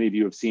 as many of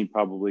you have seen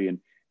probably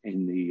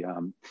in the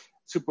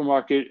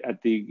supermarket,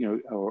 at the,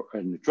 or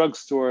in the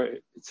drugstore,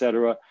 et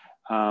cetera,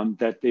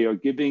 that they are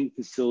giving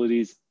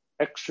facilities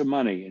extra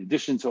money in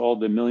addition to all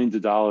the millions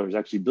of dollars,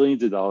 actually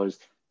billions of dollars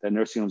that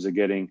nursing homes are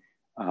getting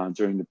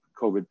during the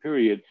COVID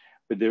period,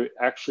 but they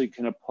actually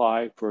can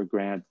apply for a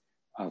grant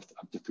of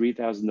up to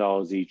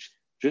 $3,000 each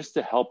just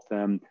to help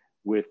them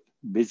with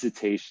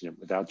visitation,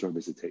 with outdoor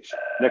visitation.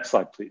 Next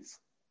slide, please.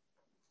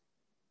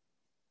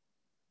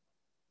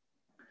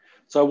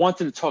 So I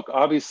wanted to talk,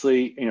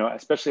 obviously,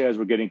 especially as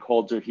we're getting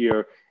colder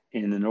here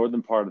in the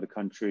northern part of the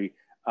country,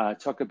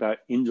 talk about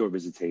indoor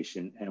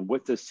visitation and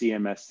what does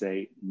CMS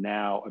say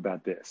now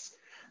about this.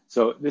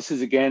 So this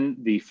is, again,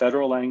 the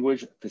federal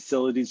language.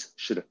 Facilities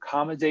should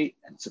accommodate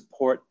and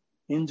support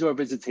indoor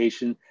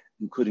visitation,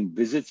 including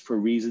visits for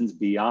reasons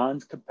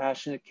beyond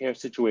compassionate care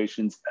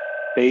situations,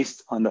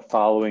 based on the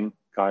following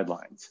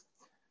guidelines.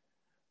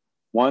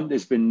 One,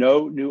 there's been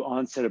no new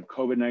onset of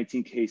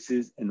COVID-19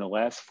 cases in the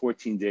last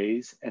 14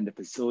 days, and the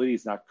facility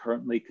is not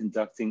currently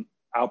conducting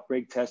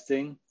outbreak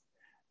testing.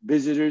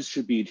 Visitors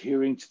should be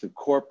adhering to the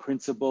core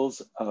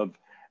principles of,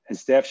 and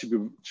staff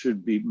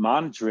should be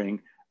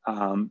monitoring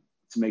to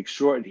make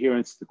sure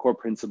adherence to the core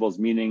principles,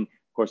 meaning,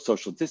 of course,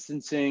 social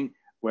distancing,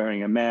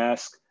 wearing a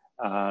mask,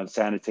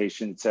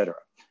 sanitation, et cetera.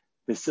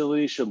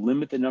 Facilities should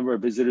limit the number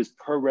of visitors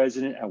per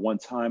resident at one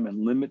time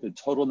and limit the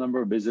total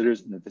number of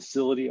visitors in the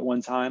facility at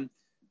one time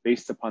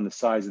based upon the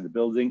size of the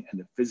building and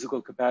the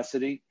physical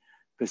capacity.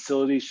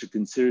 Facilities should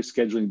consider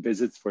scheduling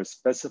visits for a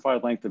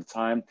specified length of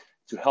time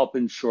to help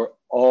ensure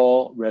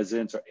all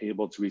residents are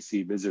able to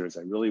receive visitors.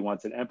 I really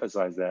want to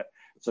emphasize that.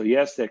 So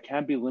yes, there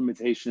can be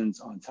limitations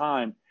on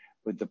time,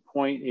 but the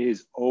point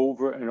is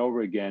over and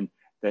over again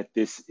that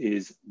this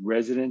is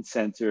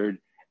resident-centered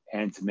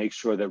and to make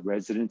sure that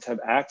residents have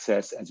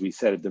access, as we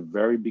said at the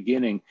very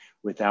beginning,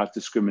 without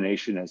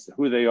discrimination as to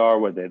who they are,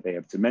 whether they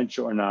have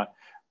dementia or not,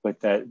 but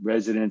that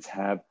residents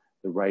have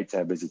the right to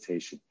have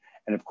visitation.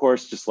 And of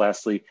course, just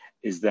lastly,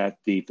 is that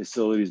the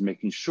facility is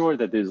making sure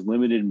that there's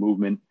limited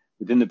movement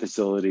within the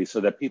facility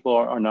so that people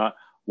are not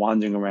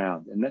wandering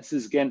around. And this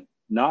is, again,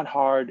 not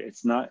hard.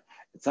 It's not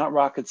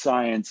rocket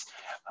science.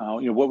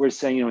 What we're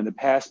saying, in the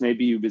past,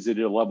 maybe you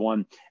visited a loved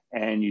one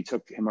and you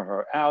took him or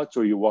her out,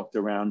 or you walked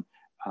around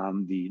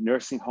the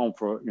nursing home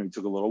for, you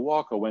took a little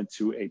walk or went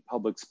to a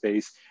public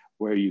space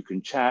where you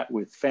can chat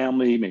with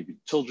family, maybe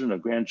children or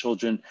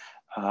grandchildren.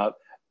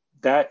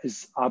 That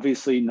is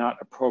obviously not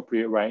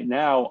appropriate right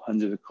now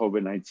under the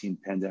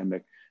COVID-19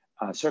 pandemic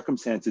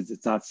circumstances.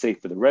 It's not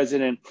safe for the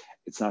resident.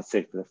 It's not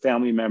safe for the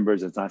family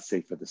members. It's not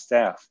safe for the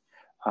staff.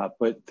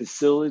 But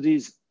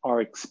facilities are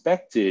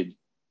expected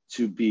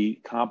to be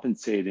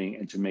compensating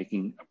and to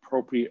making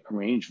appropriate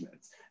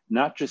arrangements,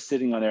 not just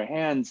sitting on their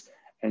hands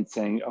and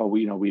saying, oh,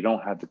 we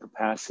don't have the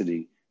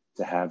capacity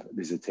to have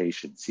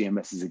visitation.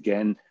 CMS is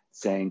again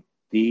saying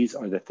these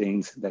are the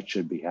things that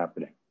should be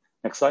happening.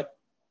 Next slide.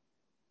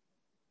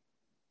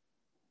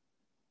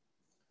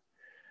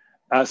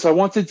 So I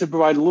wanted to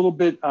provide a little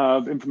bit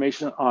of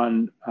information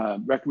on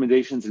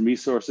recommendations and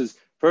resources.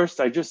 First,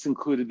 I just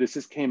included this.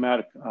 This came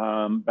out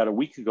about a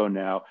week ago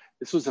now.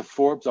 This was a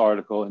Forbes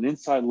article, an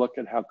inside look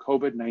at how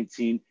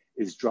COVID-19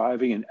 is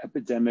driving an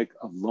epidemic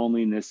of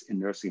loneliness in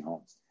nursing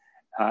homes.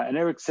 And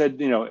Eric said,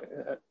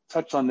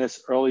 touched on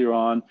this earlier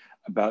on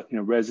about,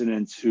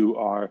 residents who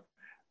are,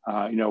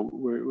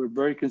 we're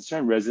very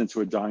concerned, residents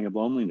who are dying of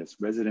loneliness,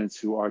 residents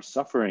who are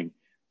suffering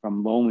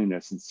from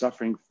loneliness and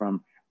suffering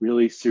from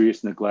really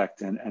serious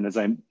neglect. And as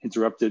I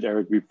interrupted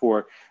Eric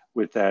before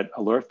with that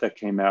alert that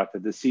came out,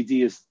 that the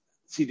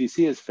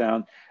CDC has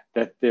found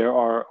that there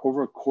are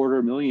over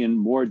 250,000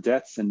 more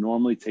deaths than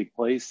normally take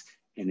place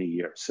in a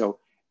year. So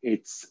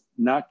it's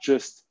not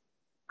just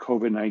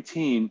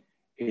COVID-19,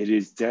 it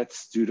is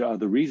deaths due to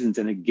other reasons.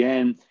 And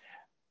again,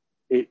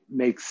 it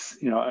makes,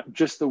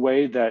 just the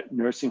way that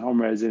nursing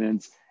home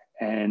residents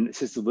and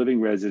assisted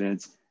living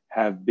residents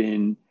have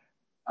been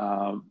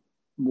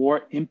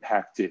more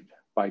impacted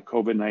by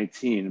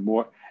COVID-19 and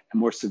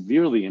more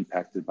severely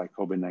impacted by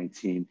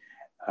COVID-19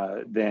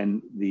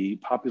 than the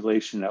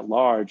population at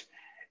large,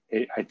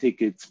 I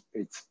think it's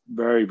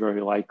very,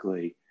 very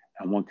likely,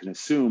 and one can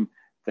assume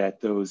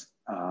that those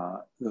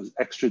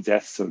extra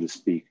deaths, so to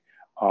speak,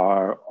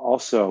 are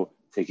also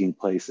taking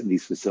place in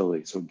these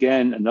facilities. So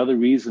again, another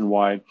reason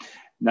why,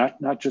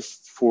 not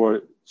just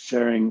for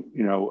sharing,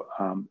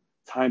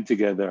 time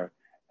together,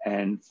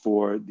 and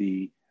for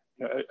the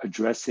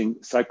addressing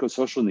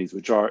psychosocial needs,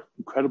 which are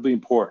incredibly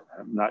important.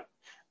 I'm not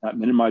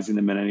minimizing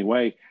them in any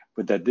way,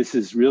 but that this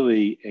is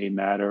really a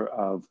matter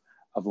of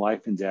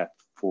life and death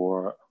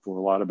for a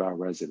lot of our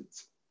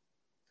residents.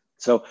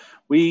 So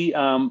we've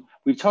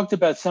talked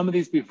about some of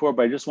these before,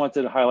 but I just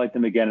wanted to highlight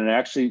them again. And I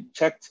actually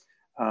checked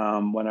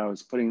when I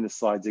was putting the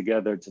slides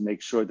together to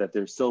make sure that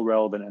they're still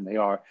relevant, and they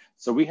are.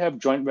 So we have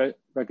joint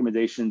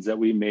recommendations that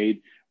we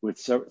made with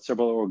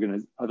several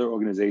other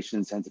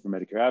organizations, Center for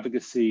Medicare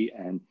Advocacy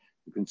and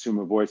the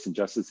Consumer Voice in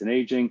Justice and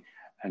Aging,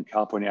 and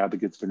California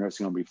Advocates for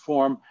Nursing Home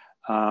Reform.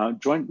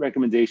 Joint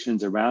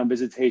recommendations around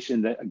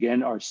visitation that,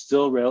 again, are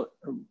still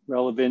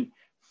relevant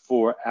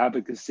for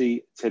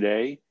advocacy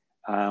today.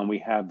 We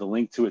have the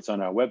link to it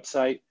on our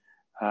website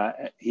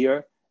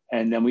here.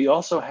 And then we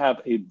also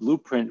have a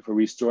blueprint for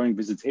restoring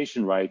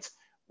visitation rights,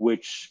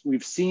 which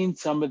we've seen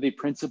some of the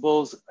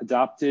principles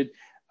adopted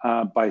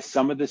by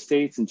some of the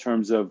states in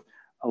terms of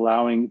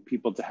allowing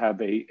people to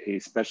have a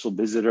special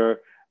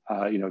visitor,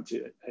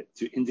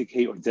 to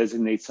indicate or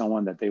designate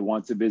someone that they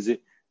want to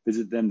visit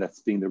them,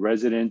 that's being the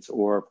resident,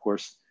 or of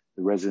course,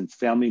 the resident's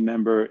family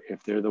member,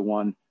 if they're the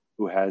one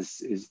who has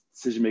his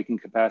decision-making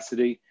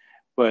capacity.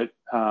 But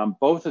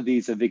both of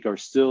these, I think, are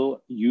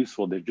still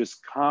useful. They're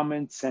just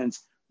common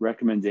sense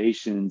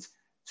recommendations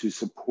to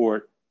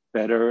support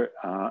better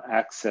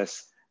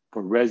access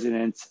for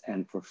residents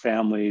and for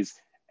families,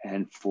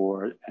 and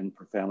for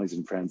families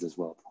and friends as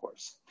well, of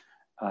course.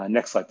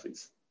 Next slide,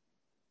 please.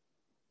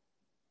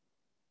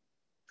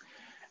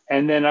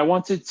 And then I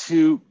wanted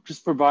to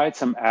just provide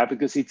some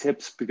advocacy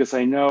tips, because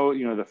I know,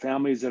 the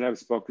families that I've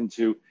spoken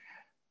to,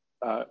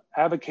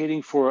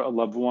 advocating for a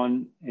loved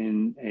one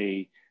in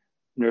a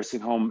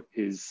nursing home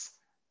is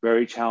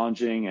very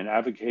challenging, and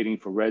advocating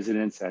for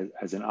residents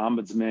as an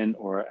ombudsman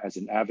or as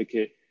an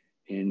advocate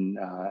in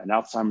an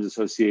Alzheimer's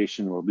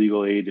association or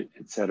legal aid,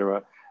 et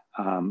cetera,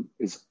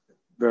 is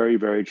very,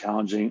 very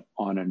challenging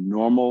on a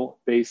normal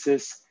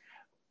basis.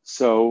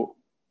 So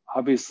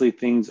obviously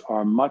things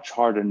are much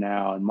harder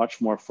now and much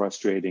more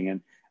frustrating.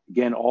 And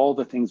again, all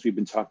the things we've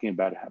been talking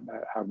about,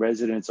 how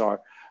residents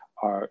are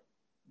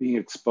being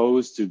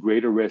exposed to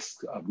greater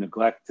risk of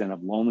neglect and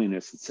of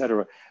loneliness, et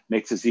cetera,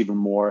 makes this even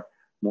more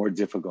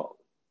difficult.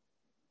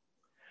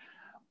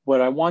 What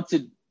I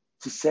wanted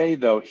to say,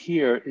 though,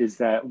 here is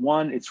that,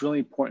 one, it's really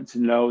important to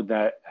know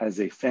that as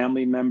a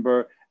family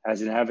member,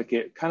 as an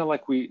advocate, kind of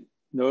like we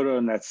noted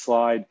on that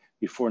slide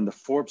before in the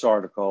Forbes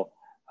article,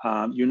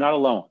 you're not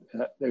alone.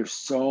 There's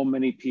so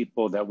many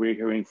people that we're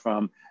hearing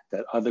from,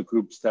 that other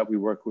groups that we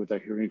work with are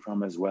hearing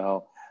from as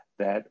well,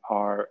 that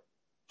are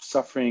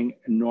suffering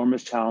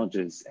enormous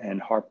challenges and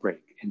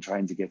heartbreak in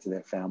trying to get to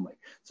their family.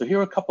 So here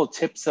are a couple of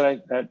tips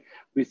that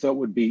we thought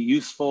would be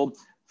useful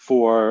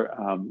for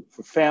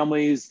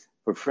families,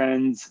 for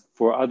friends,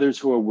 for others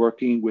who are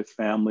working with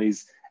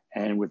families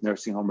and with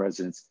nursing home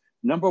residents.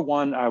 Number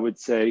one, I would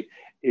say,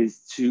 is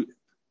to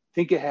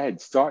think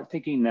ahead. Start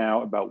thinking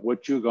now about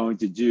what you're going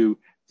to do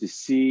to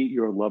see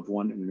your loved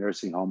one in a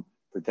nursing home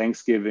for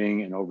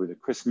Thanksgiving and over the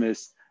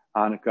Christmas,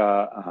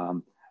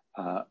 Hanukkah,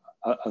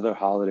 other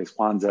holidays,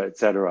 Kwanzaa, et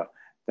cetera,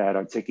 that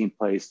are taking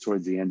place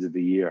towards the end of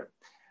the year.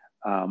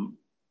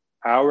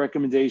 Our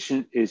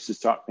recommendation is to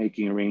start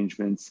making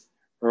arrangements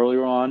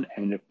earlier on,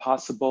 and if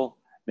possible,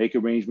 make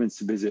arrangements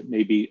to visit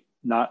maybe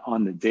not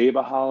on the day of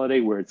a holiday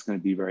where it's going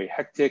to be very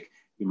hectic.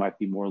 You might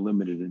be more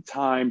limited in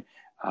time.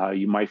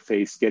 You might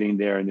face getting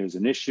there and there's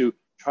an issue.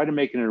 Try to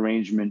make an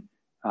arrangement,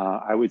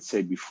 I would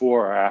say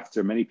before or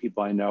after. Many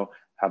people I know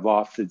have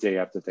off the day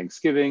after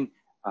Thanksgiving.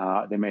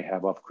 They may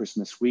have off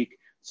Christmas week.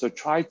 So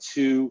try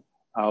to,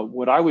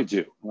 what I would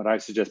do, what I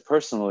suggest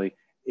personally,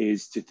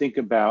 is to think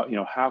about,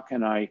 how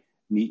can I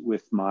meet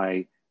with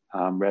my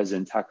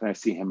resident? How can I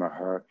see him or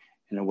her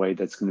in a way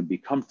that's going to be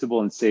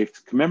comfortable and safe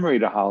to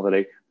commemorate a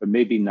holiday, but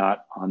maybe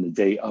not on the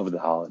day of the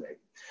holiday.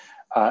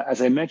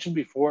 As I mentioned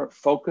before,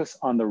 focus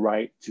on the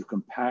right to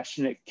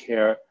compassionate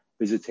care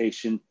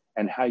visitation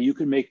and how you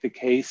can make the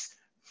case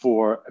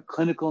for a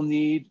clinical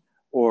need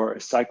or a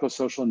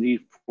psychosocial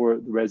need for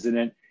the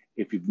resident.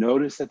 If you've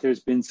noticed that there's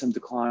been some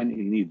decline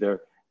in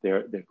either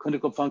their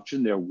clinical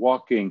function, their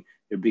walking,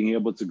 they're being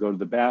able to go to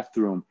the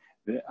bathroom,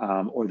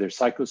 or their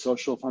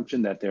psychosocial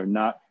function, that they're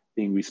not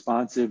being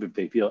responsive, if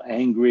they feel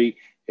angry,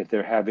 if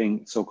they're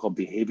having so-called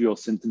behavioral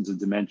symptoms of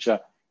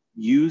dementia,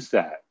 use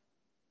that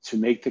to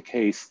make the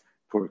case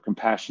for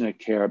compassionate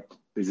care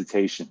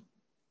visitation.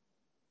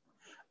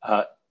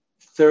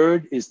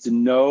 Third is to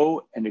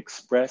know and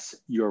express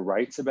your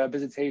rights about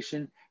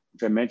visitation,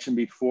 which I mentioned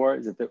before,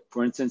 is that,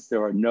 for instance,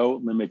 there are no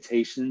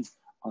limitations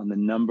on the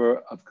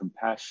number of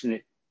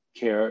compassionate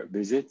care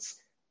visits.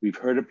 We've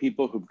heard of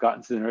people who've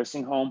gotten to the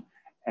nursing home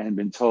and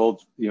been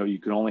told, you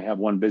can only have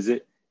one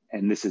visit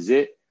and this is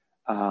it,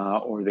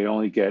 or they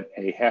only get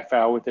a half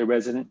hour with their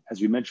resident.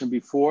 As we mentioned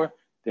before,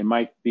 there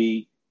might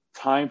be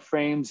time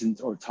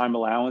frames or time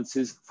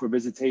allowances for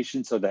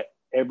visitation so that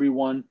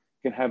everyone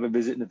can have a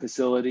visit in the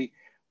facility,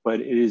 but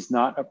it is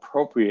not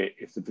appropriate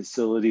if the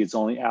facility is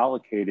only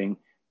allocating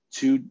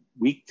 2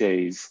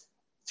 weekday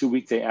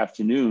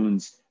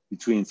afternoons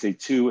between, say,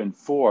 2 and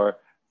 4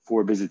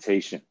 for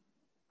visitation.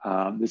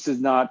 This is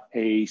not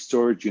a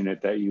storage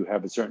unit that you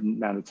have a certain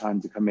amount of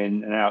time to come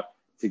in and out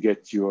to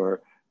get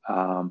your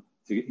to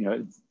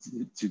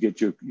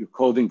get your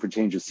clothing for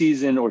change of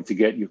season or to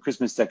get your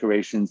Christmas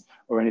decorations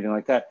or anything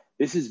like that.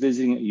 This is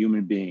visiting a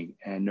human being,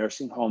 and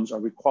nursing homes are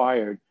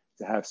required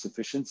to have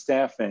sufficient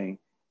staffing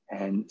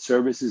and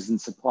services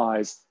and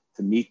supplies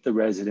to meet the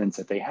residents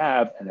that they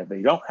have. And if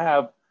they don't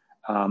have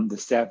the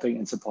staffing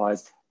and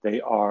supplies,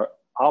 they are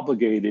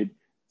obligated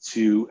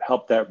to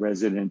help that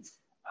resident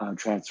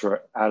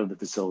transfer out of the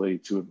facility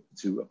to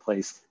a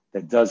place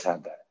that does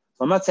have that.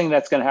 So I'm not saying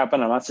that's going to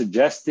happen. I'm not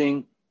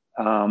suggesting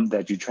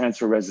that you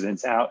transfer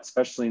residents out,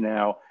 especially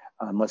now,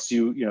 unless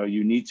you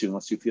need to,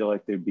 unless you feel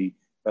like they'd be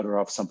better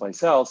off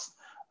someplace else.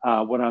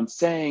 What I'm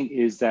saying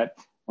is that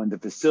when the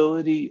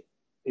facility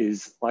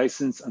is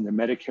licensed under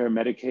Medicare and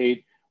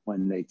Medicaid,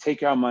 when they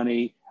take our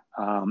money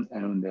and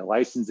when they're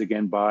licensed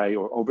again by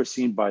or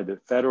overseen by the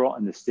federal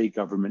and the state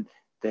government,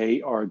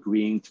 they are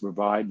agreeing to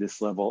provide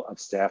this level of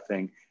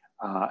staffing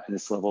and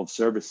this level of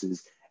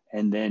services,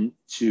 and then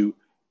to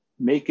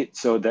make it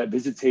so that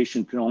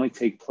visitation can only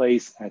take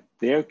place at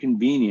their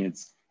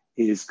convenience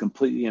is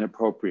completely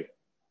inappropriate.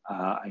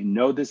 I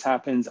know this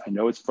happens. I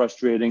know it's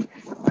frustrating.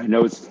 I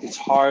know it's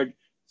hard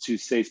to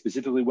say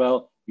specifically,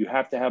 well, you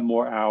have to have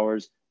more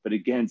hours. But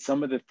again,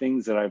 some of the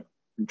things that I've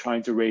been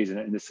trying to raise,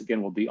 and this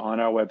again will be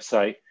on our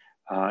website,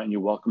 and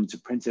you're welcome to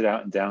print it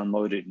out and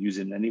download it and use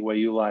it in any way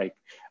you like.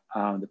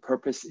 The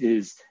purpose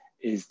is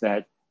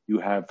that you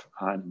have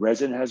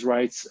resident has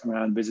rights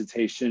around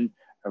visitation,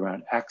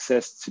 around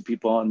access to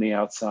people on the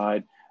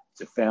outside,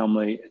 to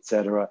family, et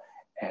cetera.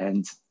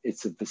 And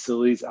it's a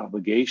facility's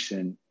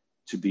obligation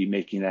to be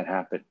making that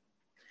happen.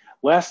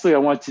 Lastly, I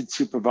wanted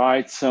to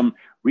provide some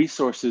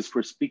resources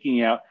for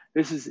speaking out.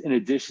 This is in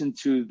addition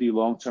to the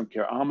long-term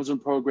care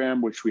ombudsman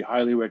program, which we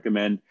highly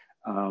recommend,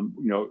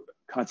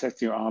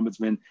 contacting your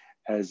ombudsman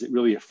as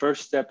really a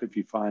first step if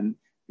you find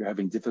you're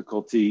having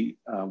difficulty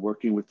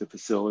working with the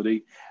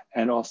facility,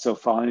 and also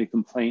filing a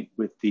complaint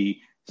with the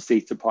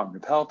State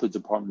Department of Health, the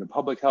Department of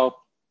Public Health.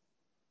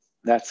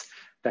 That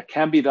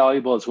can be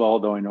valuable as well,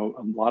 though I know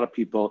a lot of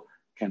people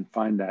can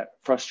find that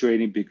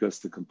frustrating because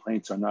the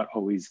complaints are not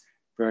always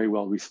very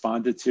well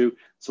responded to.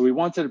 So we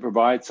wanted to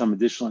provide some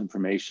additional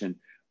information,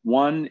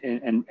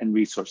 and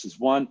resources.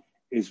 One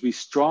is we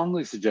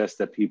strongly suggest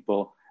that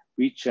people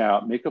reach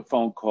out, make a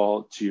phone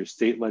call to your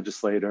state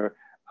legislator,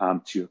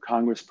 to your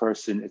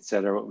congressperson, et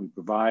cetera. We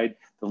provide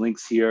the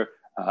links here.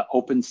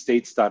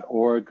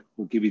 Openstates.org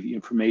will give you the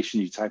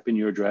information. You type in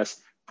your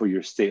address for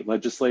your state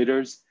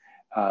legislators.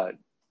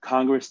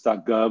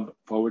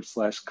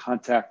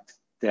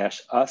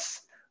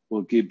 Congress.gov/contact-us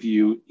will give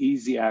you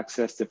easy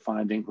access to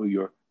finding who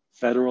your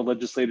federal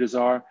legislators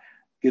are.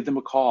 Give them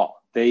a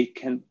call. They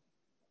can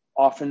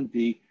often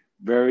be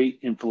very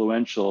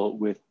influential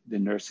with the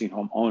nursing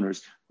home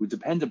owners who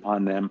depend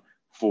upon them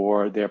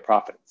for their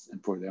profits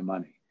and for their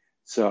money.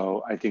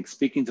 So I think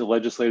speaking to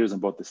legislators on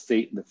both the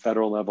state and the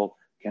federal level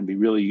can be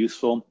really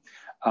useful.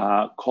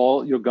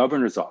 Call your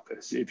governor's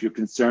office. If you're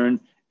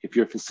concerned, if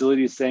your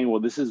facility is saying,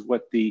 well, this is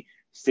what the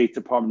State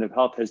Department of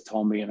Health has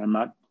told me, and I'm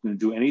not going to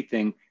do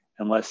anything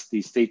unless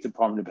the State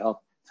Department of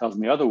Health tells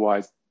me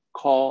otherwise,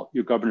 call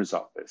your governor's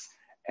office.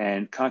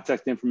 And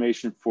contact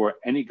information for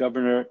any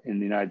governor in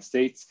the United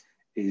States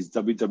is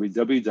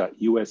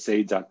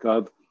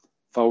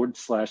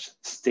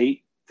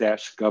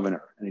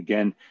www.usa.gov/state-governor. And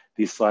again,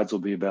 these slides will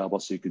be available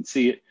so you can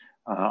see it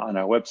on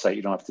our website.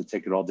 You don't have to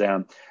take it all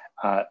down.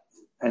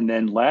 And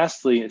then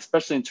lastly,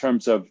 especially in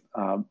terms of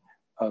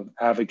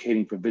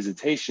advocating for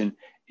visitation,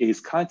 is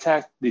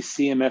contact the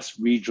CMS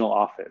regional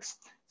office.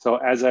 So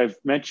as I've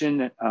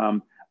mentioned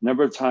a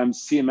number of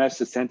times, CMS,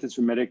 the Centers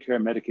for Medicare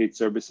and Medicaid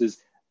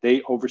Services,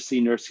 they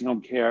oversee nursing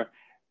home care.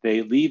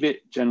 They leave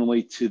it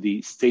generally to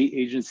the state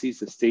agencies,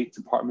 the state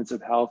departments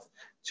of health,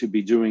 to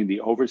be doing the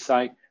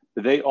oversight.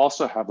 But they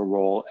also have a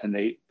role, and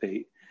they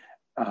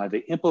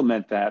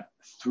implement that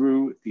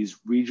through these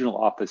regional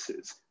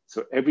offices.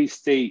 So every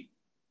state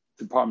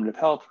Department of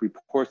Health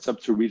reports up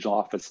to a regional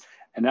office.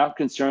 And our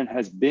concern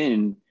has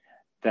been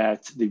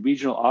that the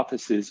regional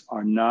offices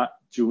are not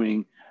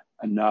doing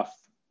enough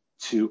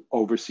to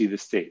oversee the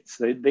states.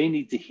 They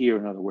need to hear,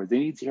 in other words, they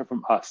need to hear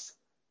from us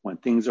when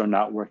things are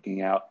not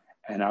working out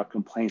and our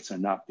complaints are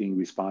not being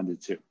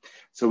responded to.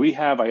 So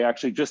I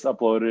actually just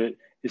uploaded it.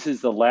 This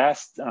is the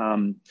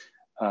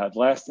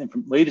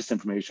latest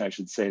information, I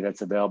should say,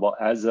 that's available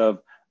as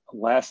of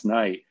last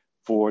night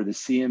for the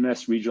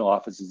CMS regional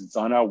offices. It's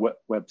on our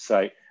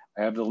website.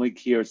 I have the link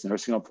here. It's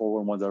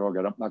nursinghome411.org.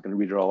 I'm not going to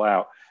read it all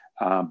out,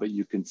 but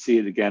you can see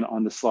it again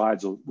on the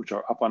slides, which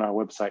are up on our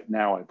website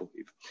now, I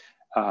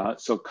believe.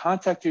 So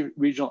contact your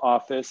regional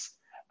office,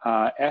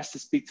 ask to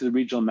speak to the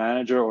regional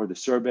manager or the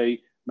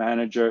survey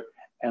manager,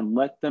 and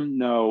let them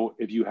know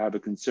if you have a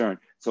concern.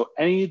 So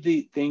any of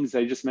the things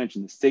I just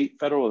mentioned, the state,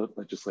 federal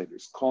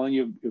legislators, calling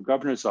your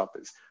governor's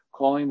office,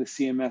 calling the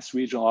CMS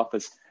regional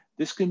office,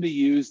 this can be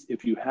used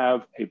if you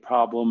have a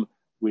problem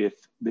with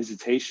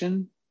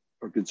visitation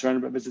or concern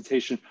about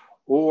visitation,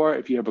 or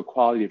if you have a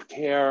quality of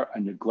care, a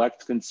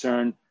neglect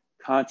concern,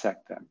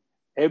 contact them.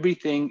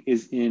 Everything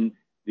is in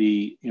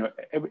the,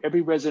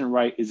 every resident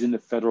right is in the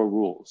federal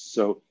rules.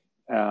 So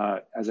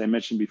as I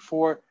mentioned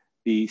before,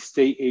 the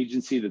state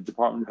agency, the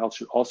Department of Health,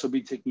 should also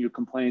be taking your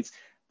complaints.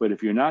 But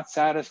if you're not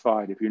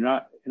satisfied, if you're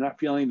not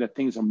feeling that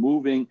things are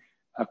moving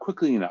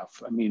quickly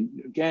enough, I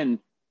mean, again,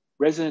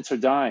 residents are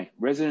dying,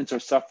 residents are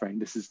suffering.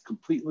 This is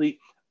completely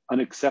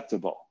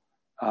unacceptable.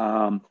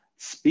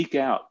 Speak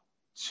out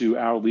to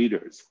our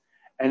leaders.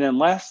 And then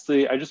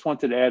lastly, I just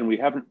wanted to add, and we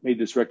haven't made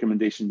this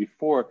recommendation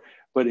before,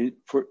 but in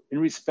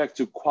respect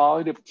to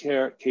quality of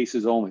care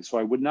cases only. So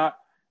I would not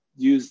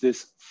use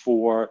this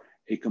for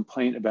a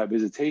complaint about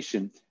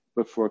visitation,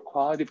 but for a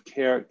quality of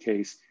care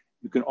case,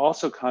 you can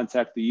also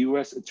contact the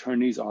U.S.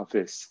 Attorney's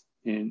Office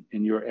in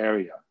your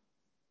area.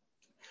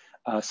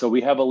 So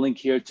we have a link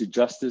here to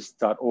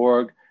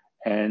justice.org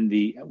and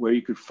where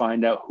you could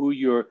find out who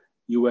your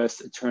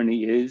U.S.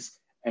 attorney is,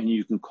 and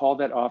you can call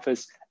that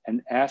office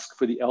and ask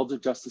for the elder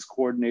justice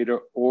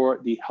coordinator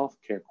or the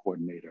healthcare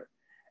coordinator.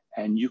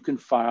 And you can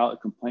file a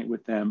complaint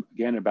with them,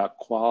 again, about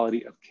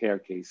quality of care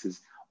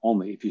cases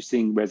only. If you're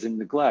seeing resident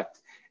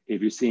neglect,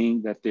 if you're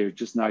seeing that they're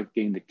just not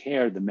getting the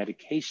care, the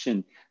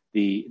medication,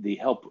 the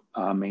help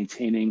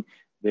maintaining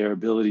their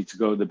ability to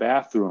go to the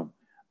bathroom,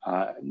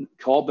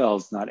 call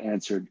bells not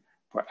answered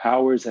for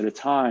hours at a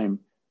time,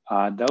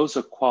 those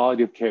are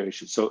quality of care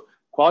issues. So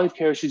quality of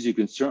care issues, you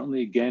can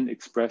certainly, again,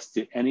 express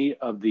to any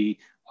of the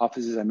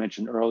offices I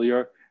mentioned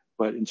earlier,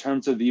 but in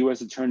terms of the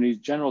U.S. Attorney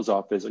General's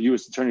office, or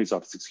U.S. Attorney's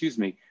office, excuse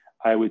me,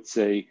 I would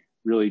say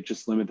really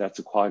just limit that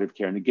to quality of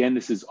care. And again,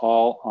 this is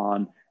all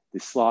on the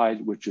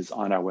slide, which is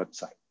on our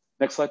website.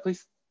 Next slide,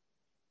 please.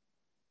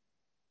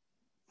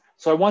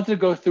 So I wanted to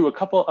go through a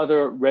couple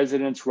other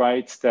residents'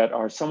 rights that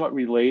are somewhat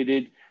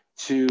related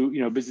to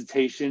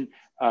visitation,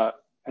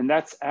 and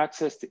that's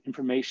access to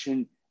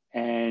information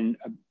and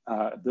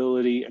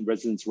ability and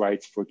residents'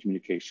 rights for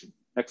communication.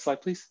 Next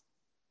slide, please.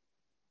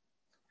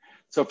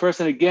 So first,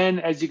 and again,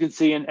 as you can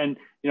see, and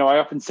I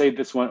often say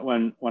this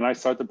when I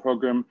start the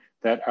program,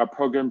 that our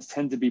programs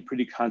tend to be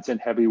pretty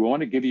content heavy. We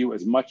want to give you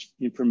as much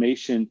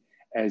information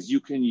as you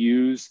can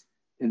use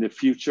in the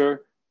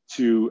future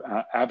to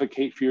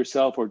advocate for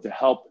yourself or to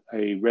help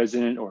a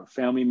resident or a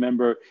family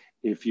member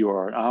if you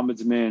are an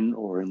ombudsman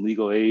or in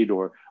legal aid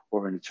or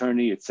an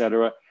attorney, et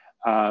cetera.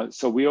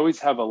 So we always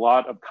have a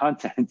lot of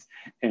content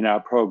in our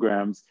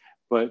programs,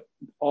 but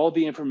all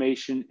the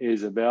information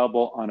is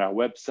available on our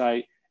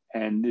website,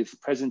 and this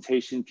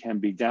presentation can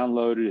be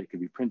downloaded, it can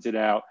be printed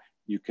out,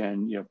 you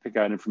can pick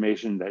out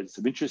information that is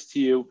of interest to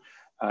you,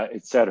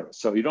 et cetera.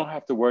 So you don't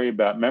have to worry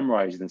about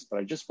memorizing this, but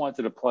I just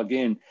wanted to plug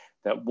in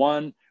that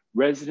one,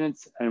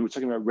 residents, and we're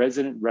talking about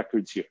resident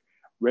records here.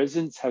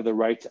 Residents have the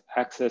right to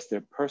access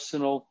their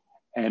personal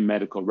and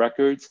medical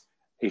records.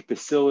 A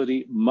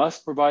facility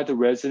must provide the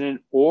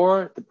resident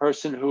or the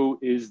person who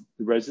is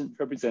the resident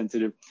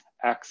representative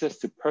access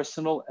to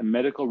personal and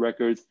medical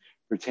records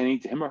pertaining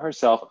to him or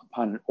herself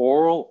upon an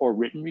oral or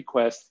written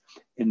request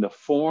in the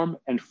form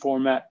and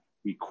format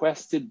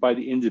requested by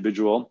the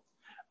individual,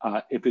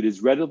 if it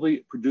is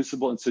readily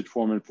producible in such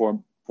form and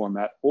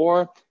format,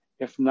 or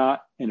if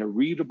not, in a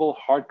readable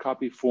hard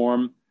copy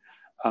form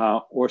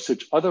or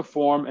such other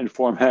form and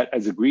format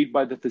as agreed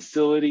by the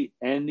facility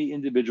and the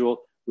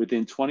individual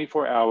within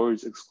 24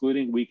 hours,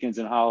 excluding weekends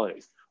and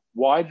holidays.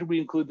 Why did we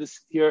include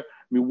this here?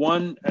 I mean,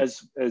 one,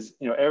 as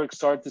Eric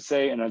started to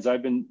say, and as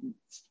I've been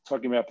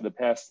talking about for the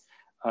past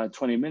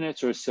 20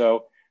 minutes or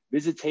so,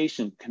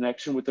 visitation,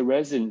 connection with the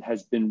resident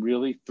has been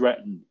really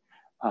threatened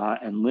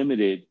and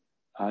limited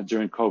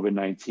during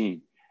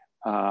COVID-19.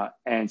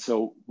 And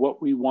so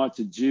what we want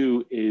to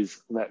do is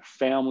let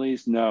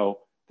families know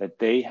that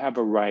they have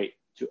a right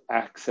to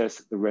access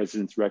the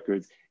residents'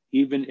 records,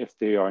 even if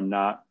they are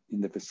not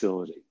in the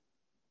facility.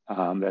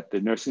 That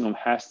the nursing home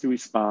has to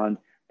respond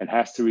and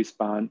has to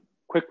respond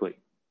quickly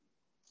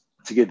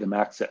to give them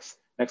access.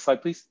 Next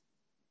slide, please.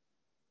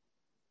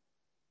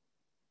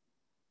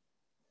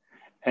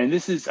 And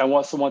this is, I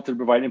also want to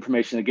provide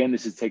information. Again,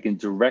 this is taken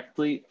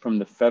directly from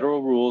the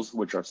federal rules,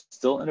 which are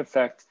still in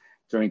effect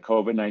during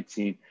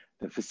COVID-19.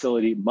 The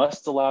facility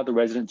must allow the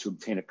resident to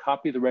obtain a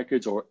copy of the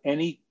records or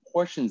any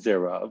portions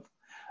thereof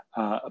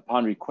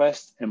upon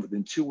request and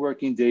within 2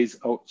 working days,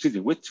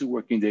 with 2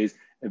 working days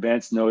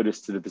advance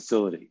notice to the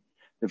facility.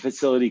 The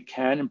facility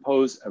can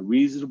impose a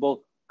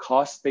reasonable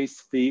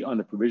cost-based fee on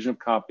the provision of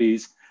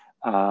copies,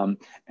 and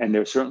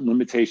there are certain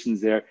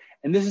limitations there.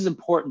 And this is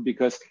important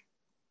because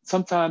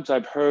Sometimes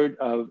I've heard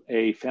of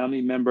a family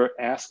member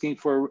asking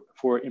for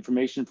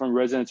information from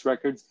residents'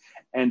 records,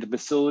 and the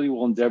facility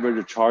will endeavor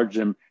to charge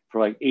them for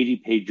like 80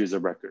 pages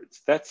of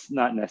records. That's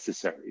not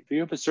necessary. If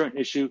you have a certain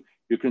issue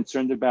you're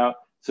concerned about,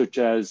 such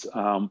as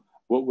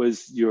what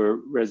was your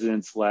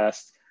resident's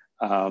last,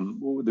 what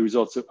were the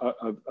results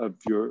of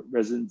your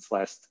resident's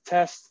last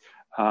test,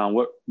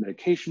 what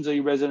medications are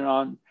you resident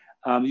on,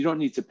 you don't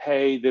need to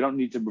pay. They don't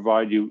need to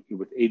provide you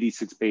with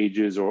 86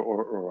 pages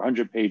or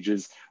 100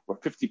 pages or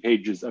 50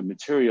 pages of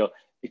material.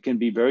 It can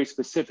be very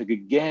specific.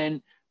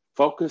 Again,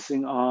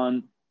 focusing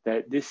on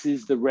that this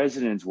is the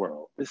resident's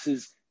world. This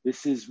is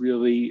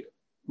really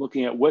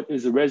looking at what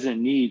does the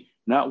resident need,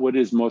 not what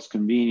is most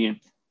convenient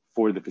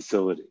for the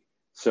facility.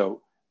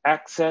 So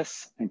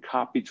access and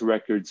copy to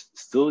records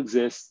still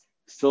exists,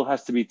 still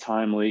has to be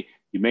timely.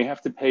 You may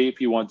have to pay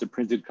if you want a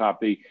printed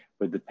copy,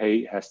 but the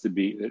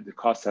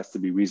cost has to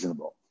be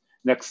reasonable.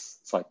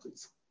 Next slide,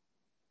 please.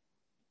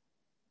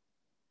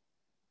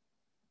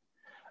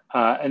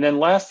 And then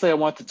lastly, I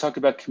want to talk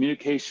about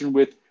communication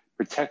with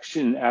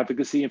protection and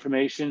advocacy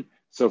information.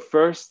 So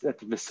first, that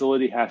the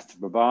facility has to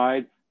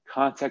provide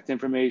contact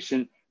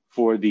information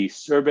for the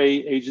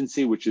survey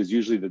agency, which is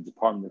usually the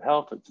Department of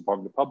Health, or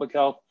Department of Public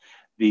Health,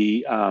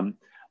 the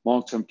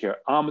Long-Term Care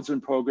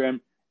Ombudsman Program,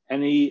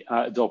 any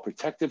adult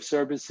protective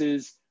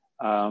services,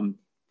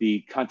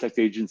 the contact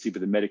agency for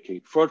the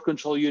Medicaid Fraud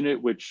Control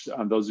Unit, which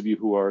those of you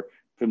who are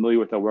familiar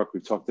with our work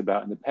we've talked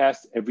about in the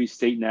past, every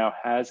state now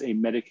has a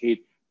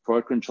Medicaid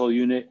Fraud Control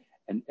Unit,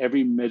 and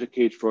every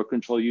Medicaid Fraud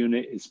Control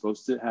Unit is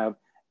supposed to have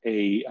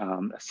a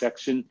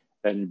section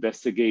that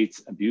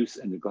investigates abuse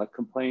and neglect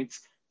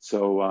complaints.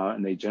 So,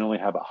 and they generally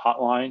have a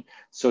hotline.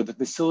 So the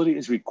facility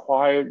is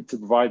required to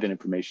provide that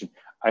information.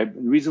 The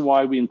reason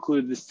why we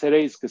included this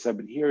today is because I've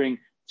been hearing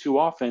too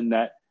often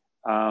that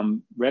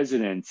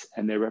residents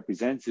and their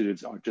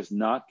representatives are just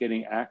not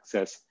getting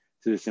access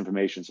to this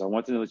information. So I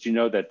wanted to let you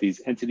know that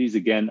these entities,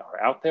 again,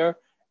 are out there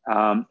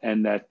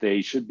and that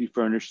they should be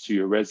furnished to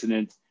your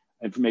resident.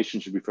 Information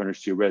should be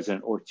furnished to your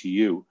resident or to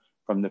you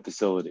from the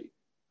facility.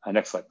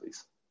 Next slide,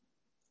 please.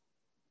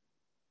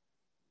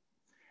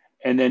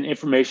 And then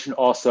information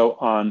also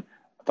on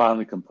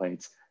filing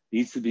complaints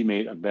needs to be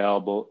made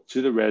available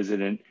to the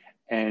resident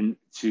and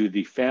to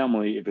the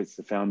family if it's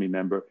the family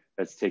member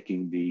that's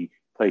taking the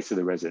place of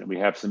the resident. We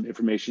have some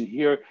information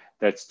here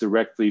that's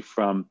directly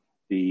from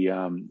the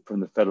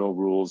federal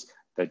rules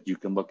that you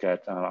can look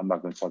at. I'm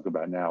not going to talk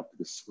about now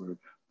because we're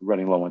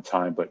running low on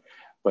time, but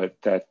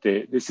that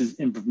this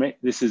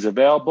is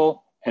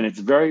available and it's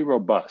very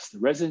robust. The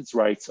residents'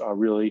 rights are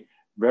really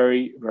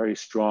very, very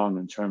strong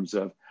in terms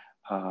of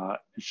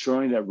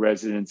ensuring that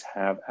residents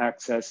have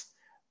access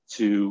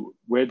to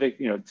where they,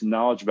 to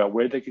knowledge about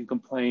where they can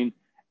complain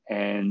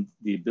and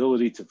the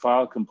ability to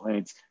file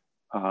complaints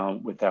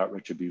without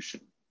retribution.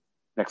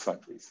 Next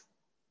slide, please.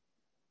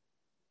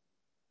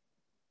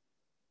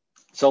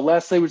 So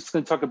lastly, we're just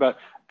going to talk about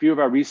a few of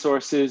our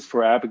resources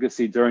for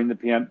advocacy during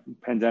the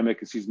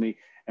pandemic,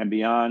 and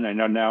beyond. I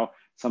know now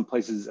some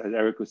places, as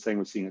Eric was saying,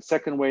 we're seeing a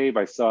second wave.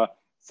 I saw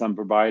some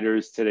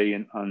providers today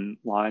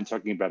online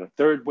talking about a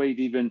third wave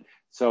even.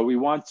 So we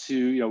want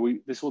to,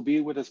 this will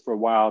be with us for a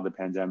while, the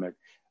pandemic,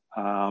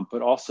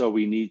 but also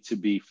we need to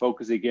be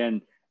focused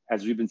again,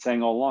 as we've been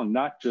saying all along,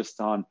 not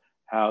just on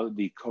how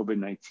the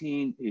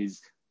COVID-19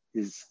 is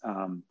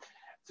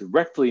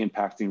directly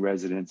impacting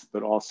residents,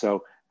 but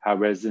also how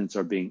residents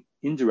are being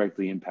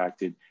indirectly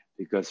impacted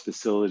because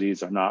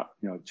facilities are not,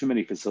 too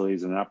many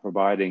facilities are not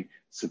providing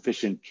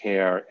sufficient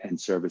care and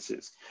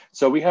services.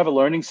 So we have a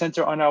learning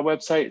center on our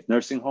website,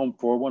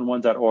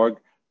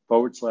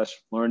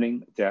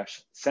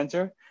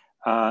 nursingHome411.org/learning-center.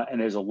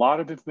 And there's a lot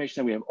of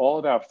information. We have all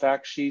of our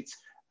fact sheets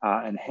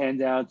and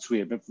handouts. We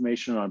have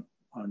information on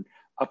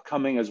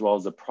upcoming as well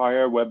as the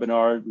prior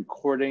webinar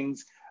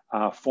recordings,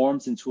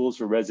 forms and tools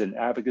for resident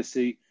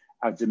advocacy,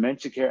 our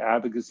dementia care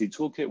advocacy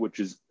toolkit, which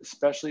is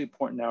especially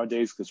important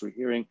nowadays because we're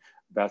hearing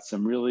about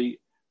some really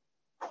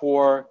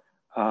poor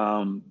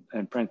and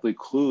frankly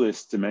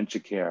clueless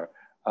dementia care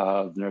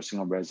of nursing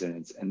home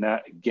residents. And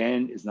that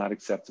again is not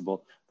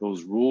acceptable.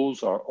 Those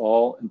rules are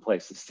all in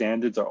place. The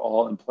standards are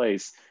all in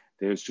place.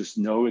 There's just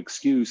no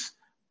excuse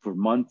for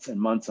months and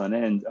months on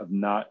end of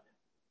not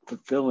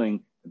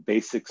fulfilling the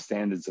basic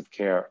standards of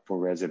care for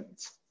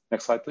residents.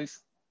 Next slide, please.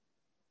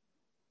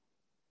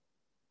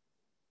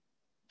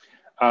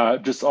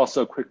 Just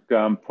also a quick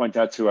point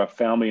out to our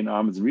Family and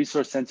Ombudsman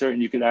Resource Center,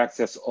 and you can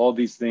access all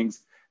these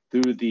things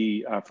through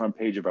the front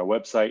page of our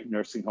website,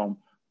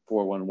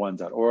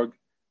 nursingHome411.org.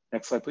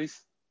 Next slide,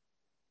 please.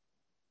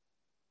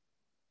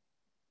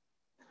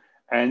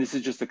 And this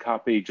is just a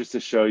copy, just to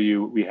show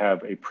you, we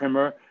have a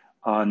primer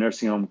on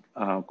nursing home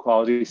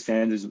quality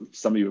standards, which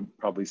some of you have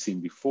probably seen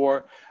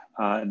before.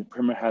 And the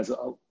primer has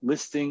a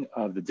listing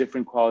of the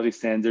different quality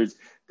standards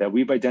that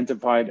we've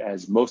identified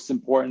as most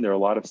important. There are a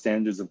lot of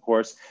standards, of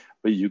course,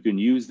 but you can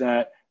use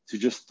that to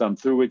just thumb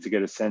through it to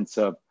get a sense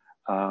of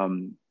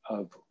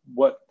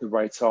what the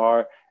rights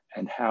are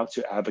and how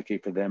to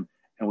advocate for them.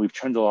 And we've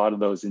turned a lot of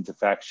those into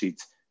fact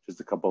sheets just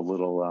a couple of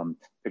little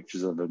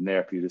pictures of them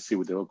there for you to see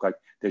what they look like.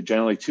 They're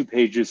generally 2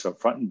 pages, so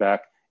front and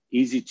back,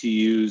 easy to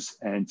use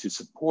and to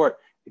support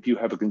if you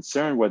have a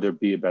concern, whether it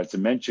be about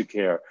dementia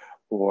care,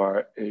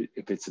 or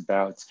if it's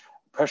about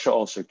pressure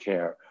ulcer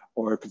care,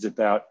 or if it's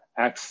about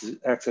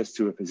access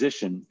to a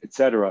physician, et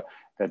cetera,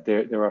 that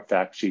there are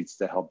fact sheets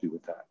to help you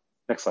with that.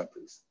 Next slide,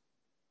 please.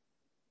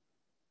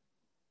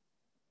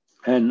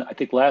 And I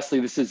think lastly,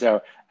 this is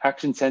our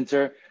Action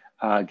Center.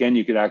 Again,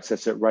 you could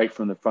access it right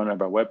from the front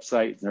of our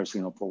website,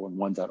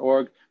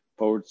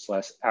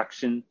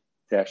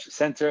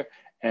 nursinghomes411.org/action-center.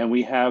 And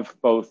we have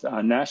both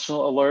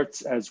national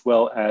alerts as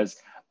well as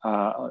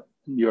New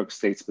York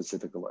State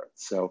specific alerts.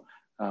 So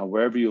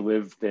wherever you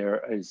live,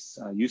 there is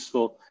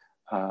useful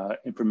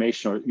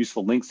information or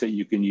useful links that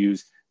you can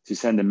use to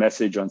send a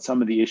message on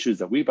some of the issues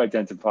that we've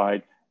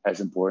identified as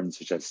important,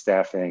 such as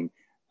staffing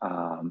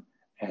and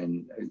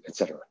et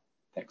cetera.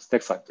 Thanks.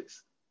 Next slide,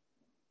 please.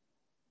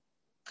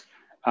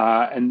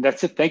 And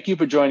that's it. Thank you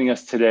for joining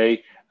us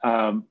today.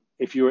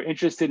 If you are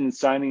interested in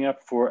signing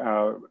up for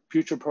our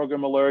future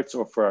program alerts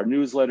or for our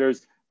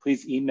newsletters,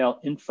 please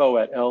email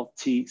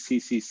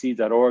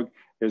info@ltccc.org.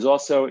 There's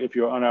also, if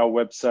you're on our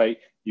website,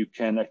 you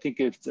can, I think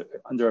it's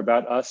under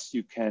About Us,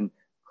 you can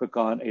click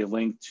on a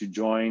link to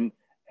join,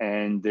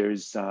 and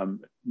there's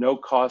no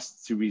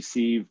cost to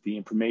receive the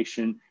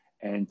information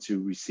and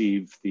to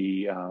receive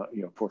the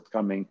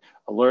forthcoming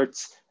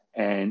alerts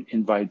and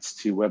invites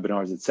to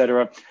webinars, et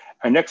cetera.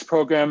 Our next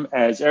program,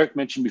 as Eric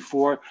mentioned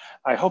before,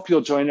 I hope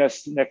you'll join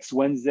us next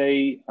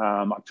Wednesday,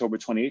 October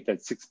 28th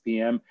at 6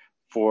 p.m.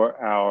 for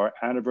our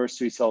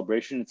anniversary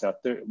celebration.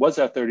 It was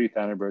our 30th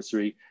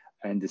anniversary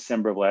in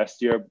December of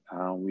last year.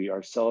 We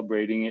are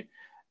celebrating it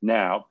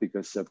now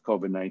because of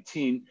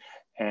COVID-19.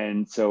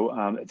 And so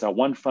it's our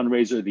one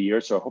fundraiser of the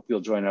year, so I hope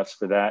you'll join us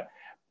for that.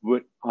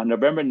 On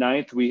November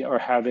 9th, we are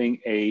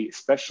having a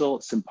special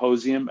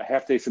symposium, a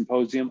half-day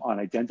symposium on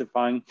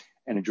identifying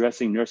and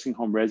addressing nursing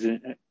home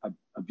resident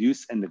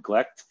abuse and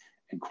neglect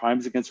and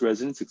crimes against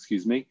residents, I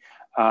think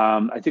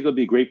it'll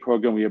be a great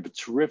program. We have a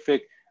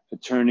terrific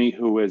attorney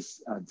who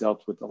has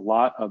dealt with a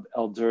lot of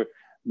elder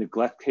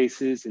neglect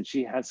cases, and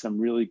she has some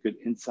really good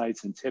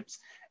insights and tips.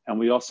 And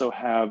we also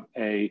have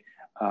a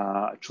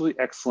truly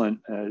excellent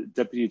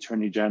Deputy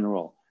Attorney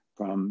General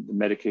from the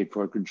Medicaid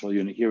Fraud Control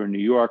Unit here in New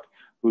York,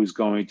 who's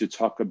going to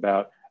talk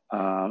about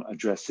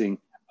addressing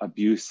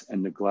abuse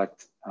and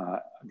neglect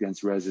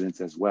against residents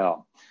as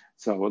well.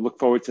 So we'll look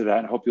forward to that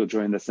and hope you'll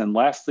join us. And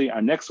lastly,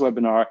 our next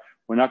webinar,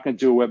 we're not going to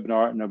do a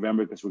webinar in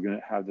November because we're going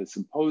to have the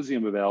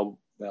symposium available,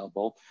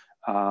 will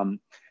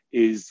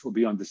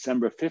be on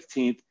December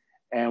 15th.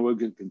 And we're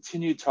going to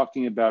continue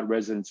talking about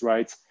residents'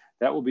 rights.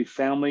 That will be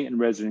family and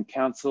resident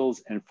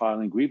councils, and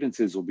filing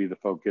grievances will be the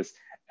focus.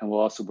 And we'll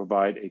also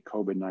provide a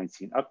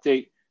COVID-19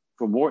 update.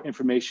 For more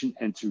information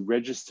and to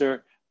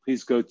register,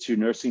 please go to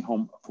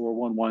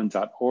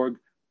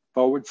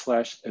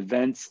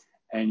nursinghomes411.org/events,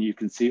 and you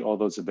can see all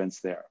those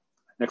events there.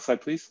 Next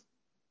slide, please.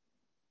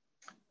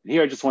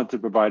 Here, I just want to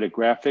provide a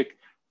graphic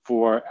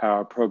for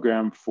our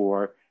program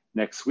for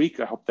next week.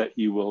 I hope that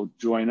you will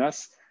join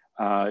us.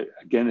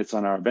 Again, it's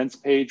on our events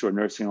page or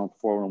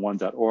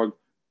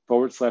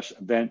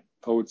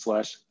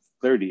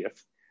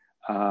nursinghomes411.org/event/30th.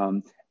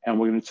 And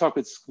we're going to have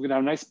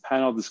a nice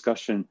panel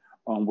discussion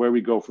on where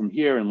we go from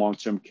here in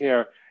long-term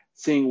care,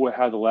 seeing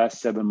how the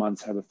last 7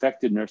 months have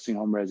affected nursing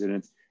home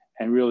residents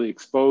and really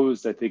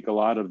exposed, I think, a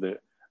lot of the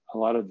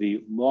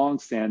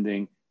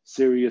long-standing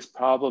serious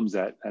problems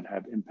that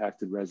have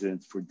impacted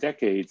residents for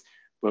decades,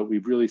 but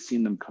we've really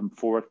seen them come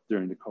forth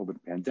during the COVID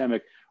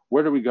pandemic.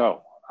 Where do we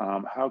go?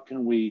 How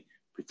can we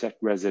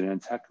protect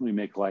residents? How can we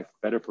make life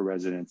better for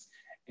residents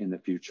in the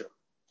future?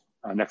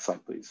 Next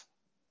slide, please.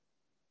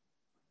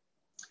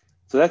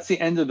 So that's the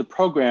end of the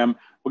program.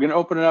 We're going to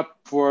open it up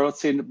for, let's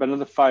say, about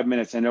another 5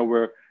 minutes. I know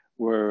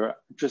we're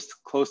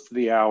just close to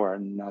the hour,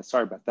 and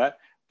sorry about that,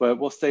 but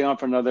we'll stay on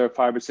for another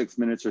 5 or 6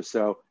 minutes or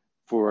so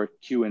for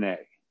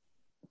Q&A.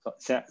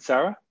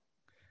 Sarah?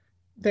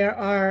 There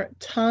are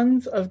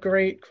tons of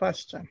great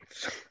questions.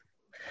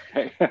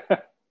 Okay.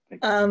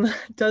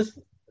 Does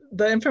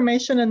the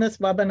information in this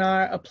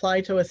webinar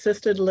apply to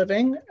assisted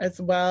living as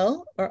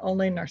well, or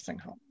only nursing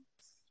homes?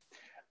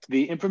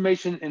 The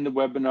information in the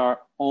webinar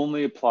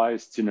only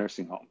applies to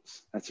nursing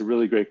homes. That's a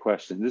really great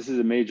question. This is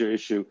a major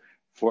issue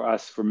for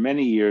us for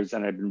many years,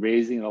 and I've been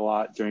raising it a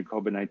lot during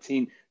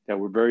COVID-19, that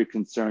we're very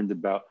concerned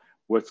about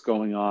what's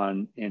going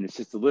on in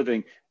assisted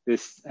living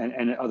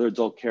and other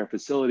adult care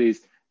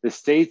facilities. The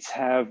states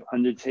have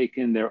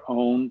undertaken their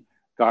own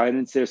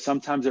guidance there.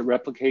 Sometimes it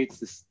replicates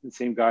the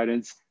same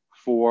guidance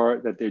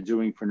that they're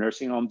doing for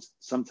nursing homes.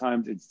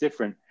 Sometimes it's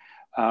different.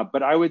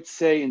 But I would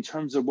say, in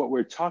terms of what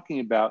we're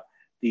talking about,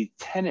 the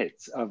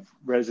tenets of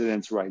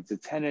residents' rights, the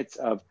tenets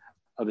of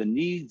the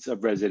needs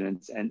of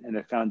residents and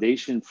the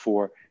foundation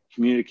for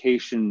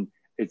communication,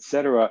 et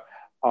cetera,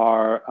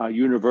 are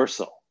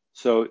universal.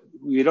 So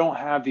we don't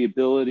have the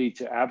ability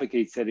to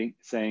advocate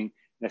saying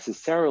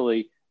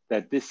necessarily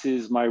that this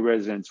is my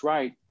resident's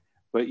right,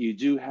 but you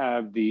do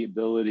have the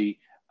ability,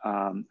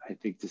 I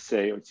think, to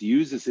say, or to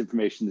use this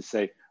information to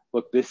say,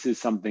 look, this is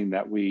something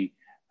that we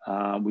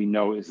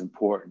know is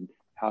important.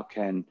 How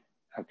can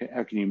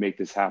you make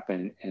this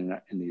happen in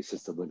the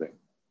assisted living?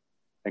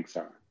 Thanks,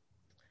 Sarah.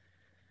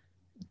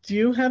 Do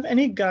you have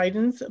any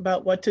guidance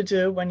about what to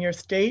do when your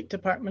state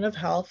Department of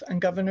Health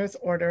and governor's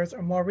orders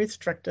are more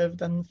restrictive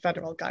than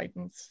federal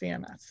guidance,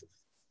 CMS?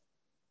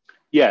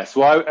 Yes,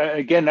 well,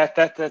 again,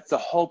 that's the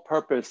whole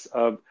purpose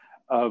of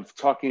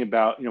talking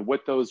about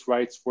what those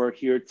rights were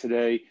here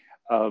today,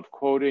 of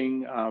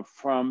quoting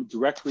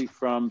directly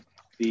from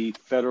the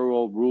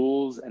federal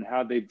rules and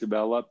how they've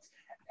developed,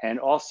 and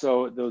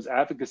also those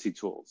advocacy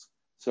tools.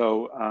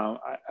 So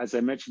as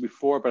I mentioned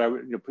before, but I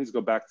would please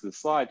go back to the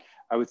slide.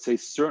 I would say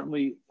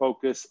certainly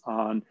focus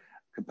on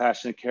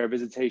compassionate care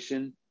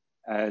visitation,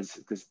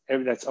 because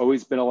that's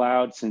always been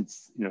allowed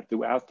since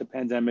throughout the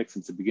pandemic,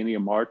 since the beginning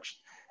of March,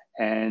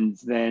 and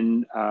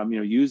then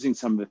using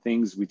some of the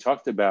things we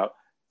talked about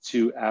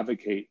to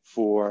advocate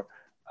for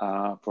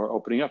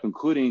opening up,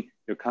 including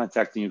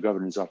contacting your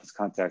governor's office,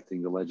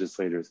 contacting the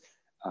legislators,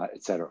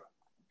 et cetera.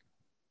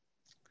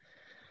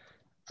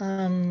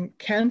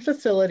 Can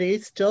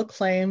facilities still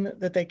claim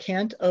that they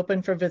can't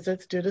open for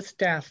visits due to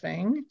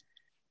staffing?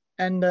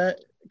 And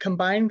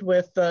combined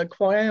with the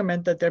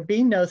requirement that there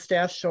be no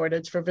staff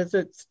shortage for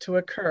visits to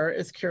occur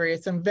is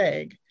curious and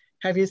vague.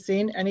 Have you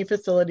seen any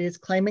facilities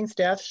claiming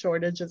staff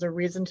shortage as a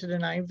reason to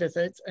deny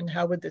visits, and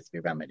how would this be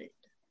remedied?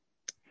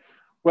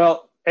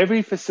 Well,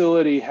 every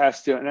facility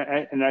has to,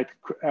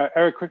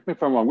 Eric, correct me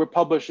if I'm wrong, we're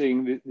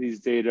publishing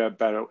these data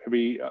about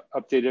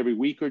update every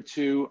week or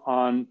two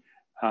on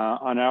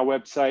our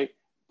website,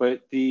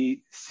 but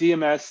the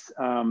CMS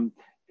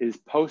is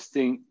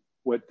posting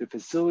what the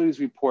facilities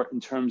report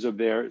in terms of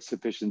their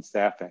sufficient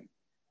staffing.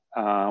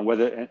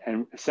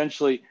 And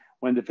essentially,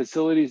 when the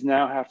facilities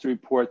now have to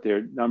report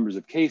their numbers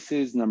of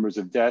cases, numbers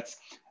of deaths,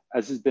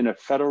 as has been a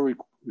federal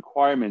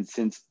requirement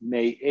since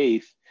May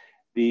 8th,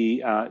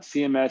 the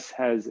CMS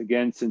has,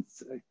 again,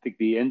 since I think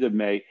the end of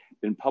May,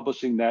 been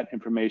publishing that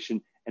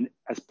information. And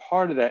as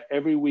part of that,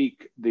 every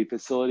week, the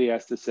facility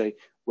has to say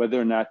whether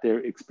or not they're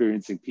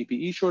experiencing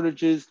PPE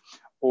shortages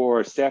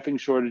or staffing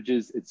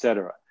shortages, et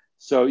cetera.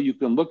 So you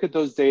can look at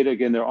those data.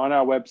 Again, they're on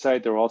our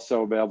website. They're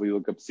also available. You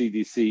look up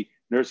CDC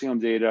nursing home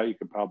data. You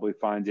can probably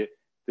find it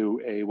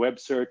through a web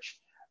search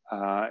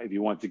if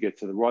you want to get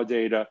to the raw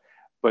data.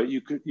 But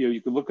you could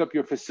look up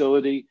your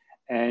facility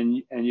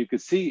and you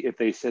could see if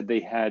they said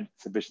they had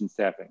sufficient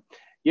staffing.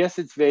 Yes,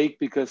 it's vague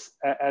because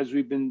as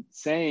we've been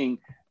saying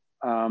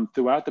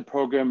throughout the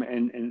program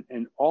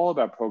and all of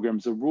our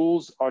programs, the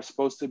rules are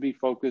supposed to be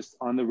focused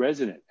on the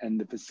resident, and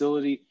the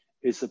facility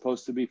is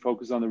supposed to be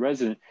focused on the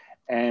resident.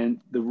 And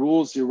the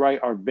rules, you're right,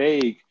 are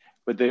vague,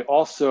 but they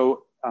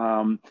also,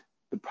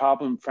 the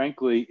problem,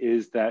 frankly,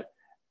 is that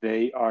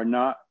they are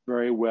not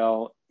very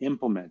well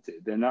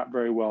implemented. They're not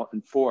very well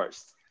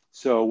enforced.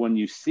 So when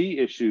you see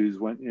issues,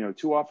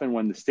 too often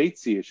when the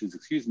states see issues,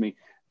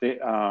 they,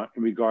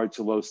 in regard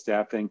to low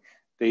staffing,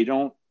 they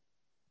don't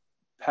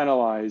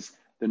penalize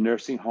the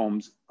nursing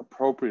homes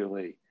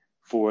appropriately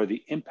for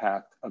the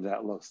impact of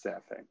that low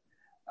staffing.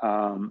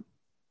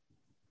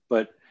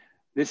 But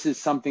this is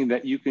something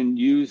that you can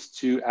use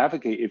to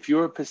advocate. If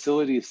your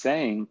facility is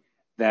saying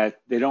that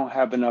they don't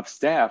have enough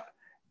staff,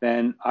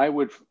 then I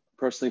would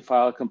personally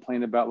file a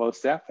complaint about low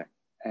staffing,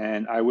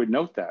 and I would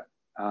note that.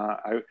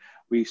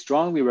 We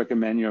strongly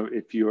recommend,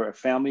 if you're a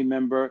family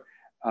member,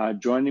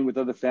 joining with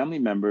other family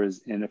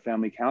members in a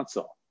family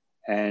council.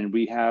 And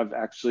we have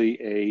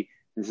actually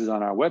this is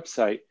on our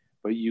website,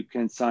 but you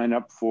can sign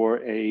up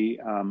for a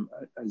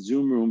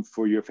Zoom room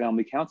for your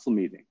family council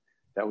meeting.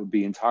 That would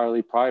be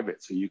entirely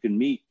private. So you can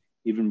meet,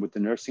 even with the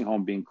nursing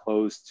home being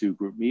closed to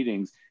group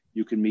meetings,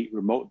 you can meet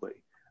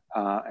remotely.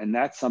 And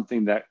that's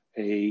something that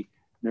a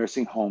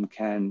nursing home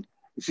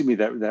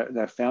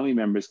that family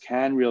members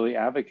can really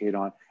advocate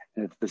on.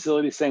 And if the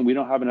facility is saying we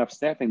don't have enough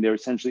staffing, they're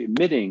essentially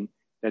admitting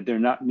that they're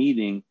not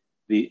meeting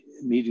the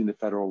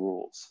federal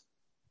rules.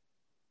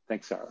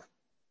 Thanks, Sarah.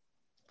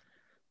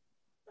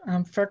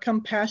 For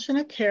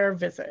compassionate care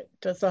visit,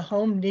 does the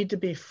home need to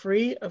be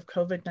free of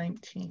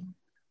COVID-19?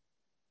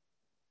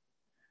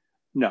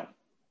 No.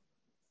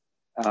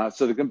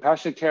 So the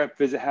compassionate care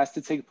visit has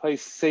to take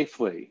place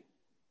safely.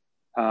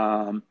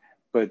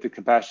 But the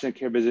compassionate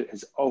care visit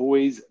has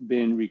always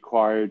been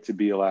required to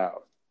be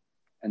allowed.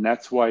 And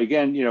that's why,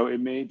 again, it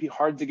may be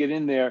hard to get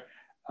in there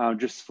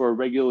just for a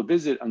regular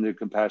visit under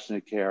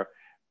compassionate care,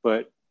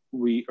 but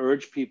we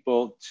urge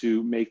people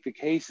to make the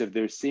case if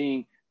they're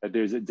seeing that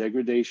there's a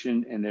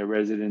degradation in their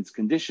resident's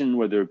condition,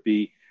 whether it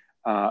be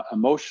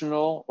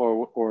emotional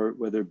or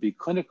whether it be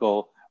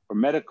clinical or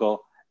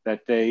medical,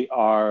 that they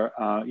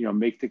are,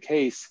 make the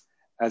case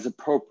as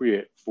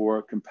appropriate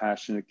for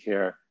compassionate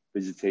care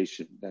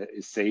visitation that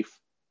is safe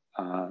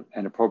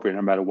and appropriate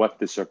no matter what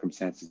the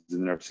circumstances in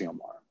the nursing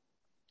home are.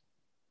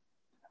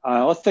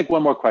 Let's take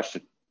one more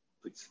question,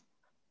 please.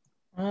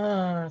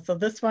 So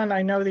this one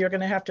I know that you're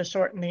going to have to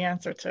shorten the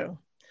answer to.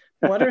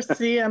 What are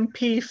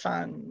CMP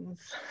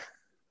funds?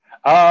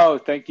 Oh,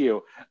 thank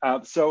you.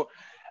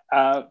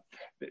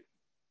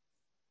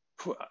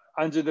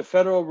 under the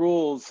federal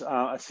rules,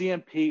 a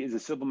CMP is a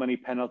civil money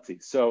penalty.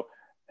 So,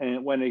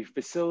 and when a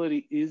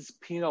facility is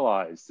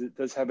penalized, it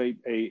does have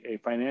a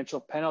financial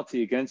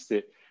penalty against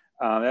it.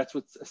 That's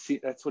what a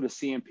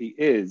CMP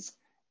is.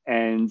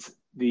 And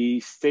the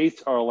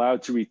states are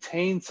allowed to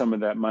retain some of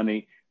that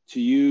money to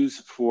use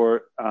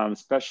for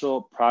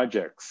special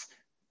projects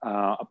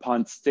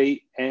upon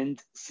state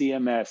and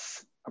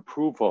CMS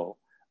approval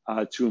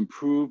to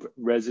improve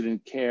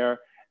resident care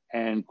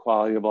and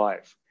quality of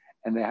life.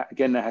 And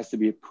again, that has to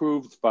be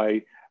approved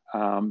by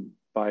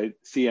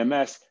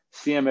CMS.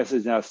 CMS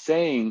is now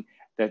saying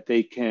that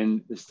the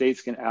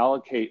states can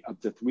allocate up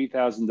to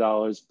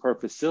 $3,000 per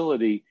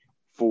facility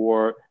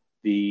for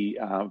the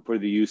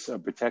use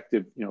of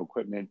protective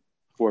equipment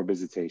for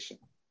visitation.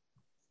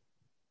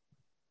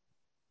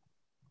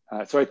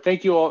 So I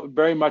thank you all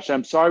very much.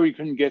 I'm sorry we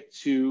couldn't get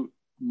to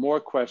more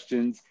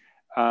questions.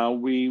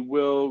 We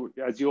will,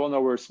 as you all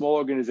know, we're a small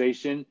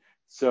organization,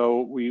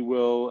 so we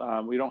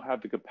don't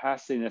have the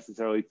capacity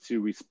necessarily to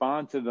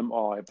respond to them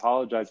all. I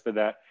apologize for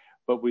that,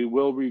 but we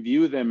will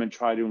review them and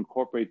try to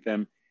incorporate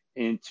them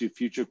into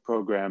future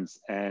programs.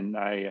 And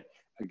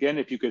again,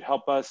 if you could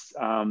help us,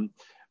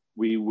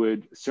 we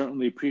would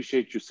certainly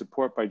appreciate your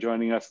support by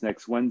joining us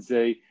next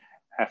Wednesday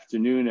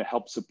afternoon to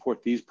help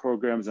support these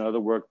programs and other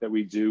work that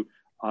we do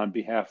on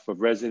behalf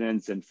of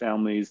residents and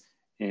families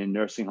in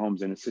nursing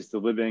homes and assisted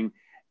living.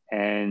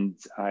 And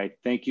I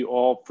thank you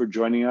all for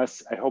joining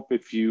us. I hope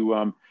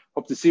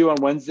hope to see you on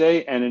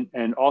Wednesday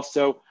and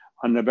also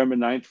on November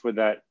 9th for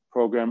that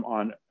program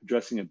on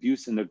addressing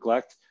abuse and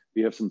neglect.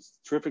 We have some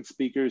terrific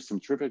speakers, some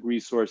terrific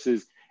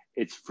resources.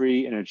 It's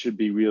free and it should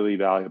be really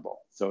valuable.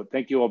 So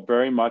thank you all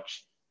very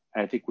much.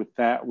 I think with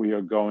that, we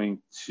are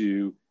going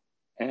to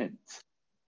end.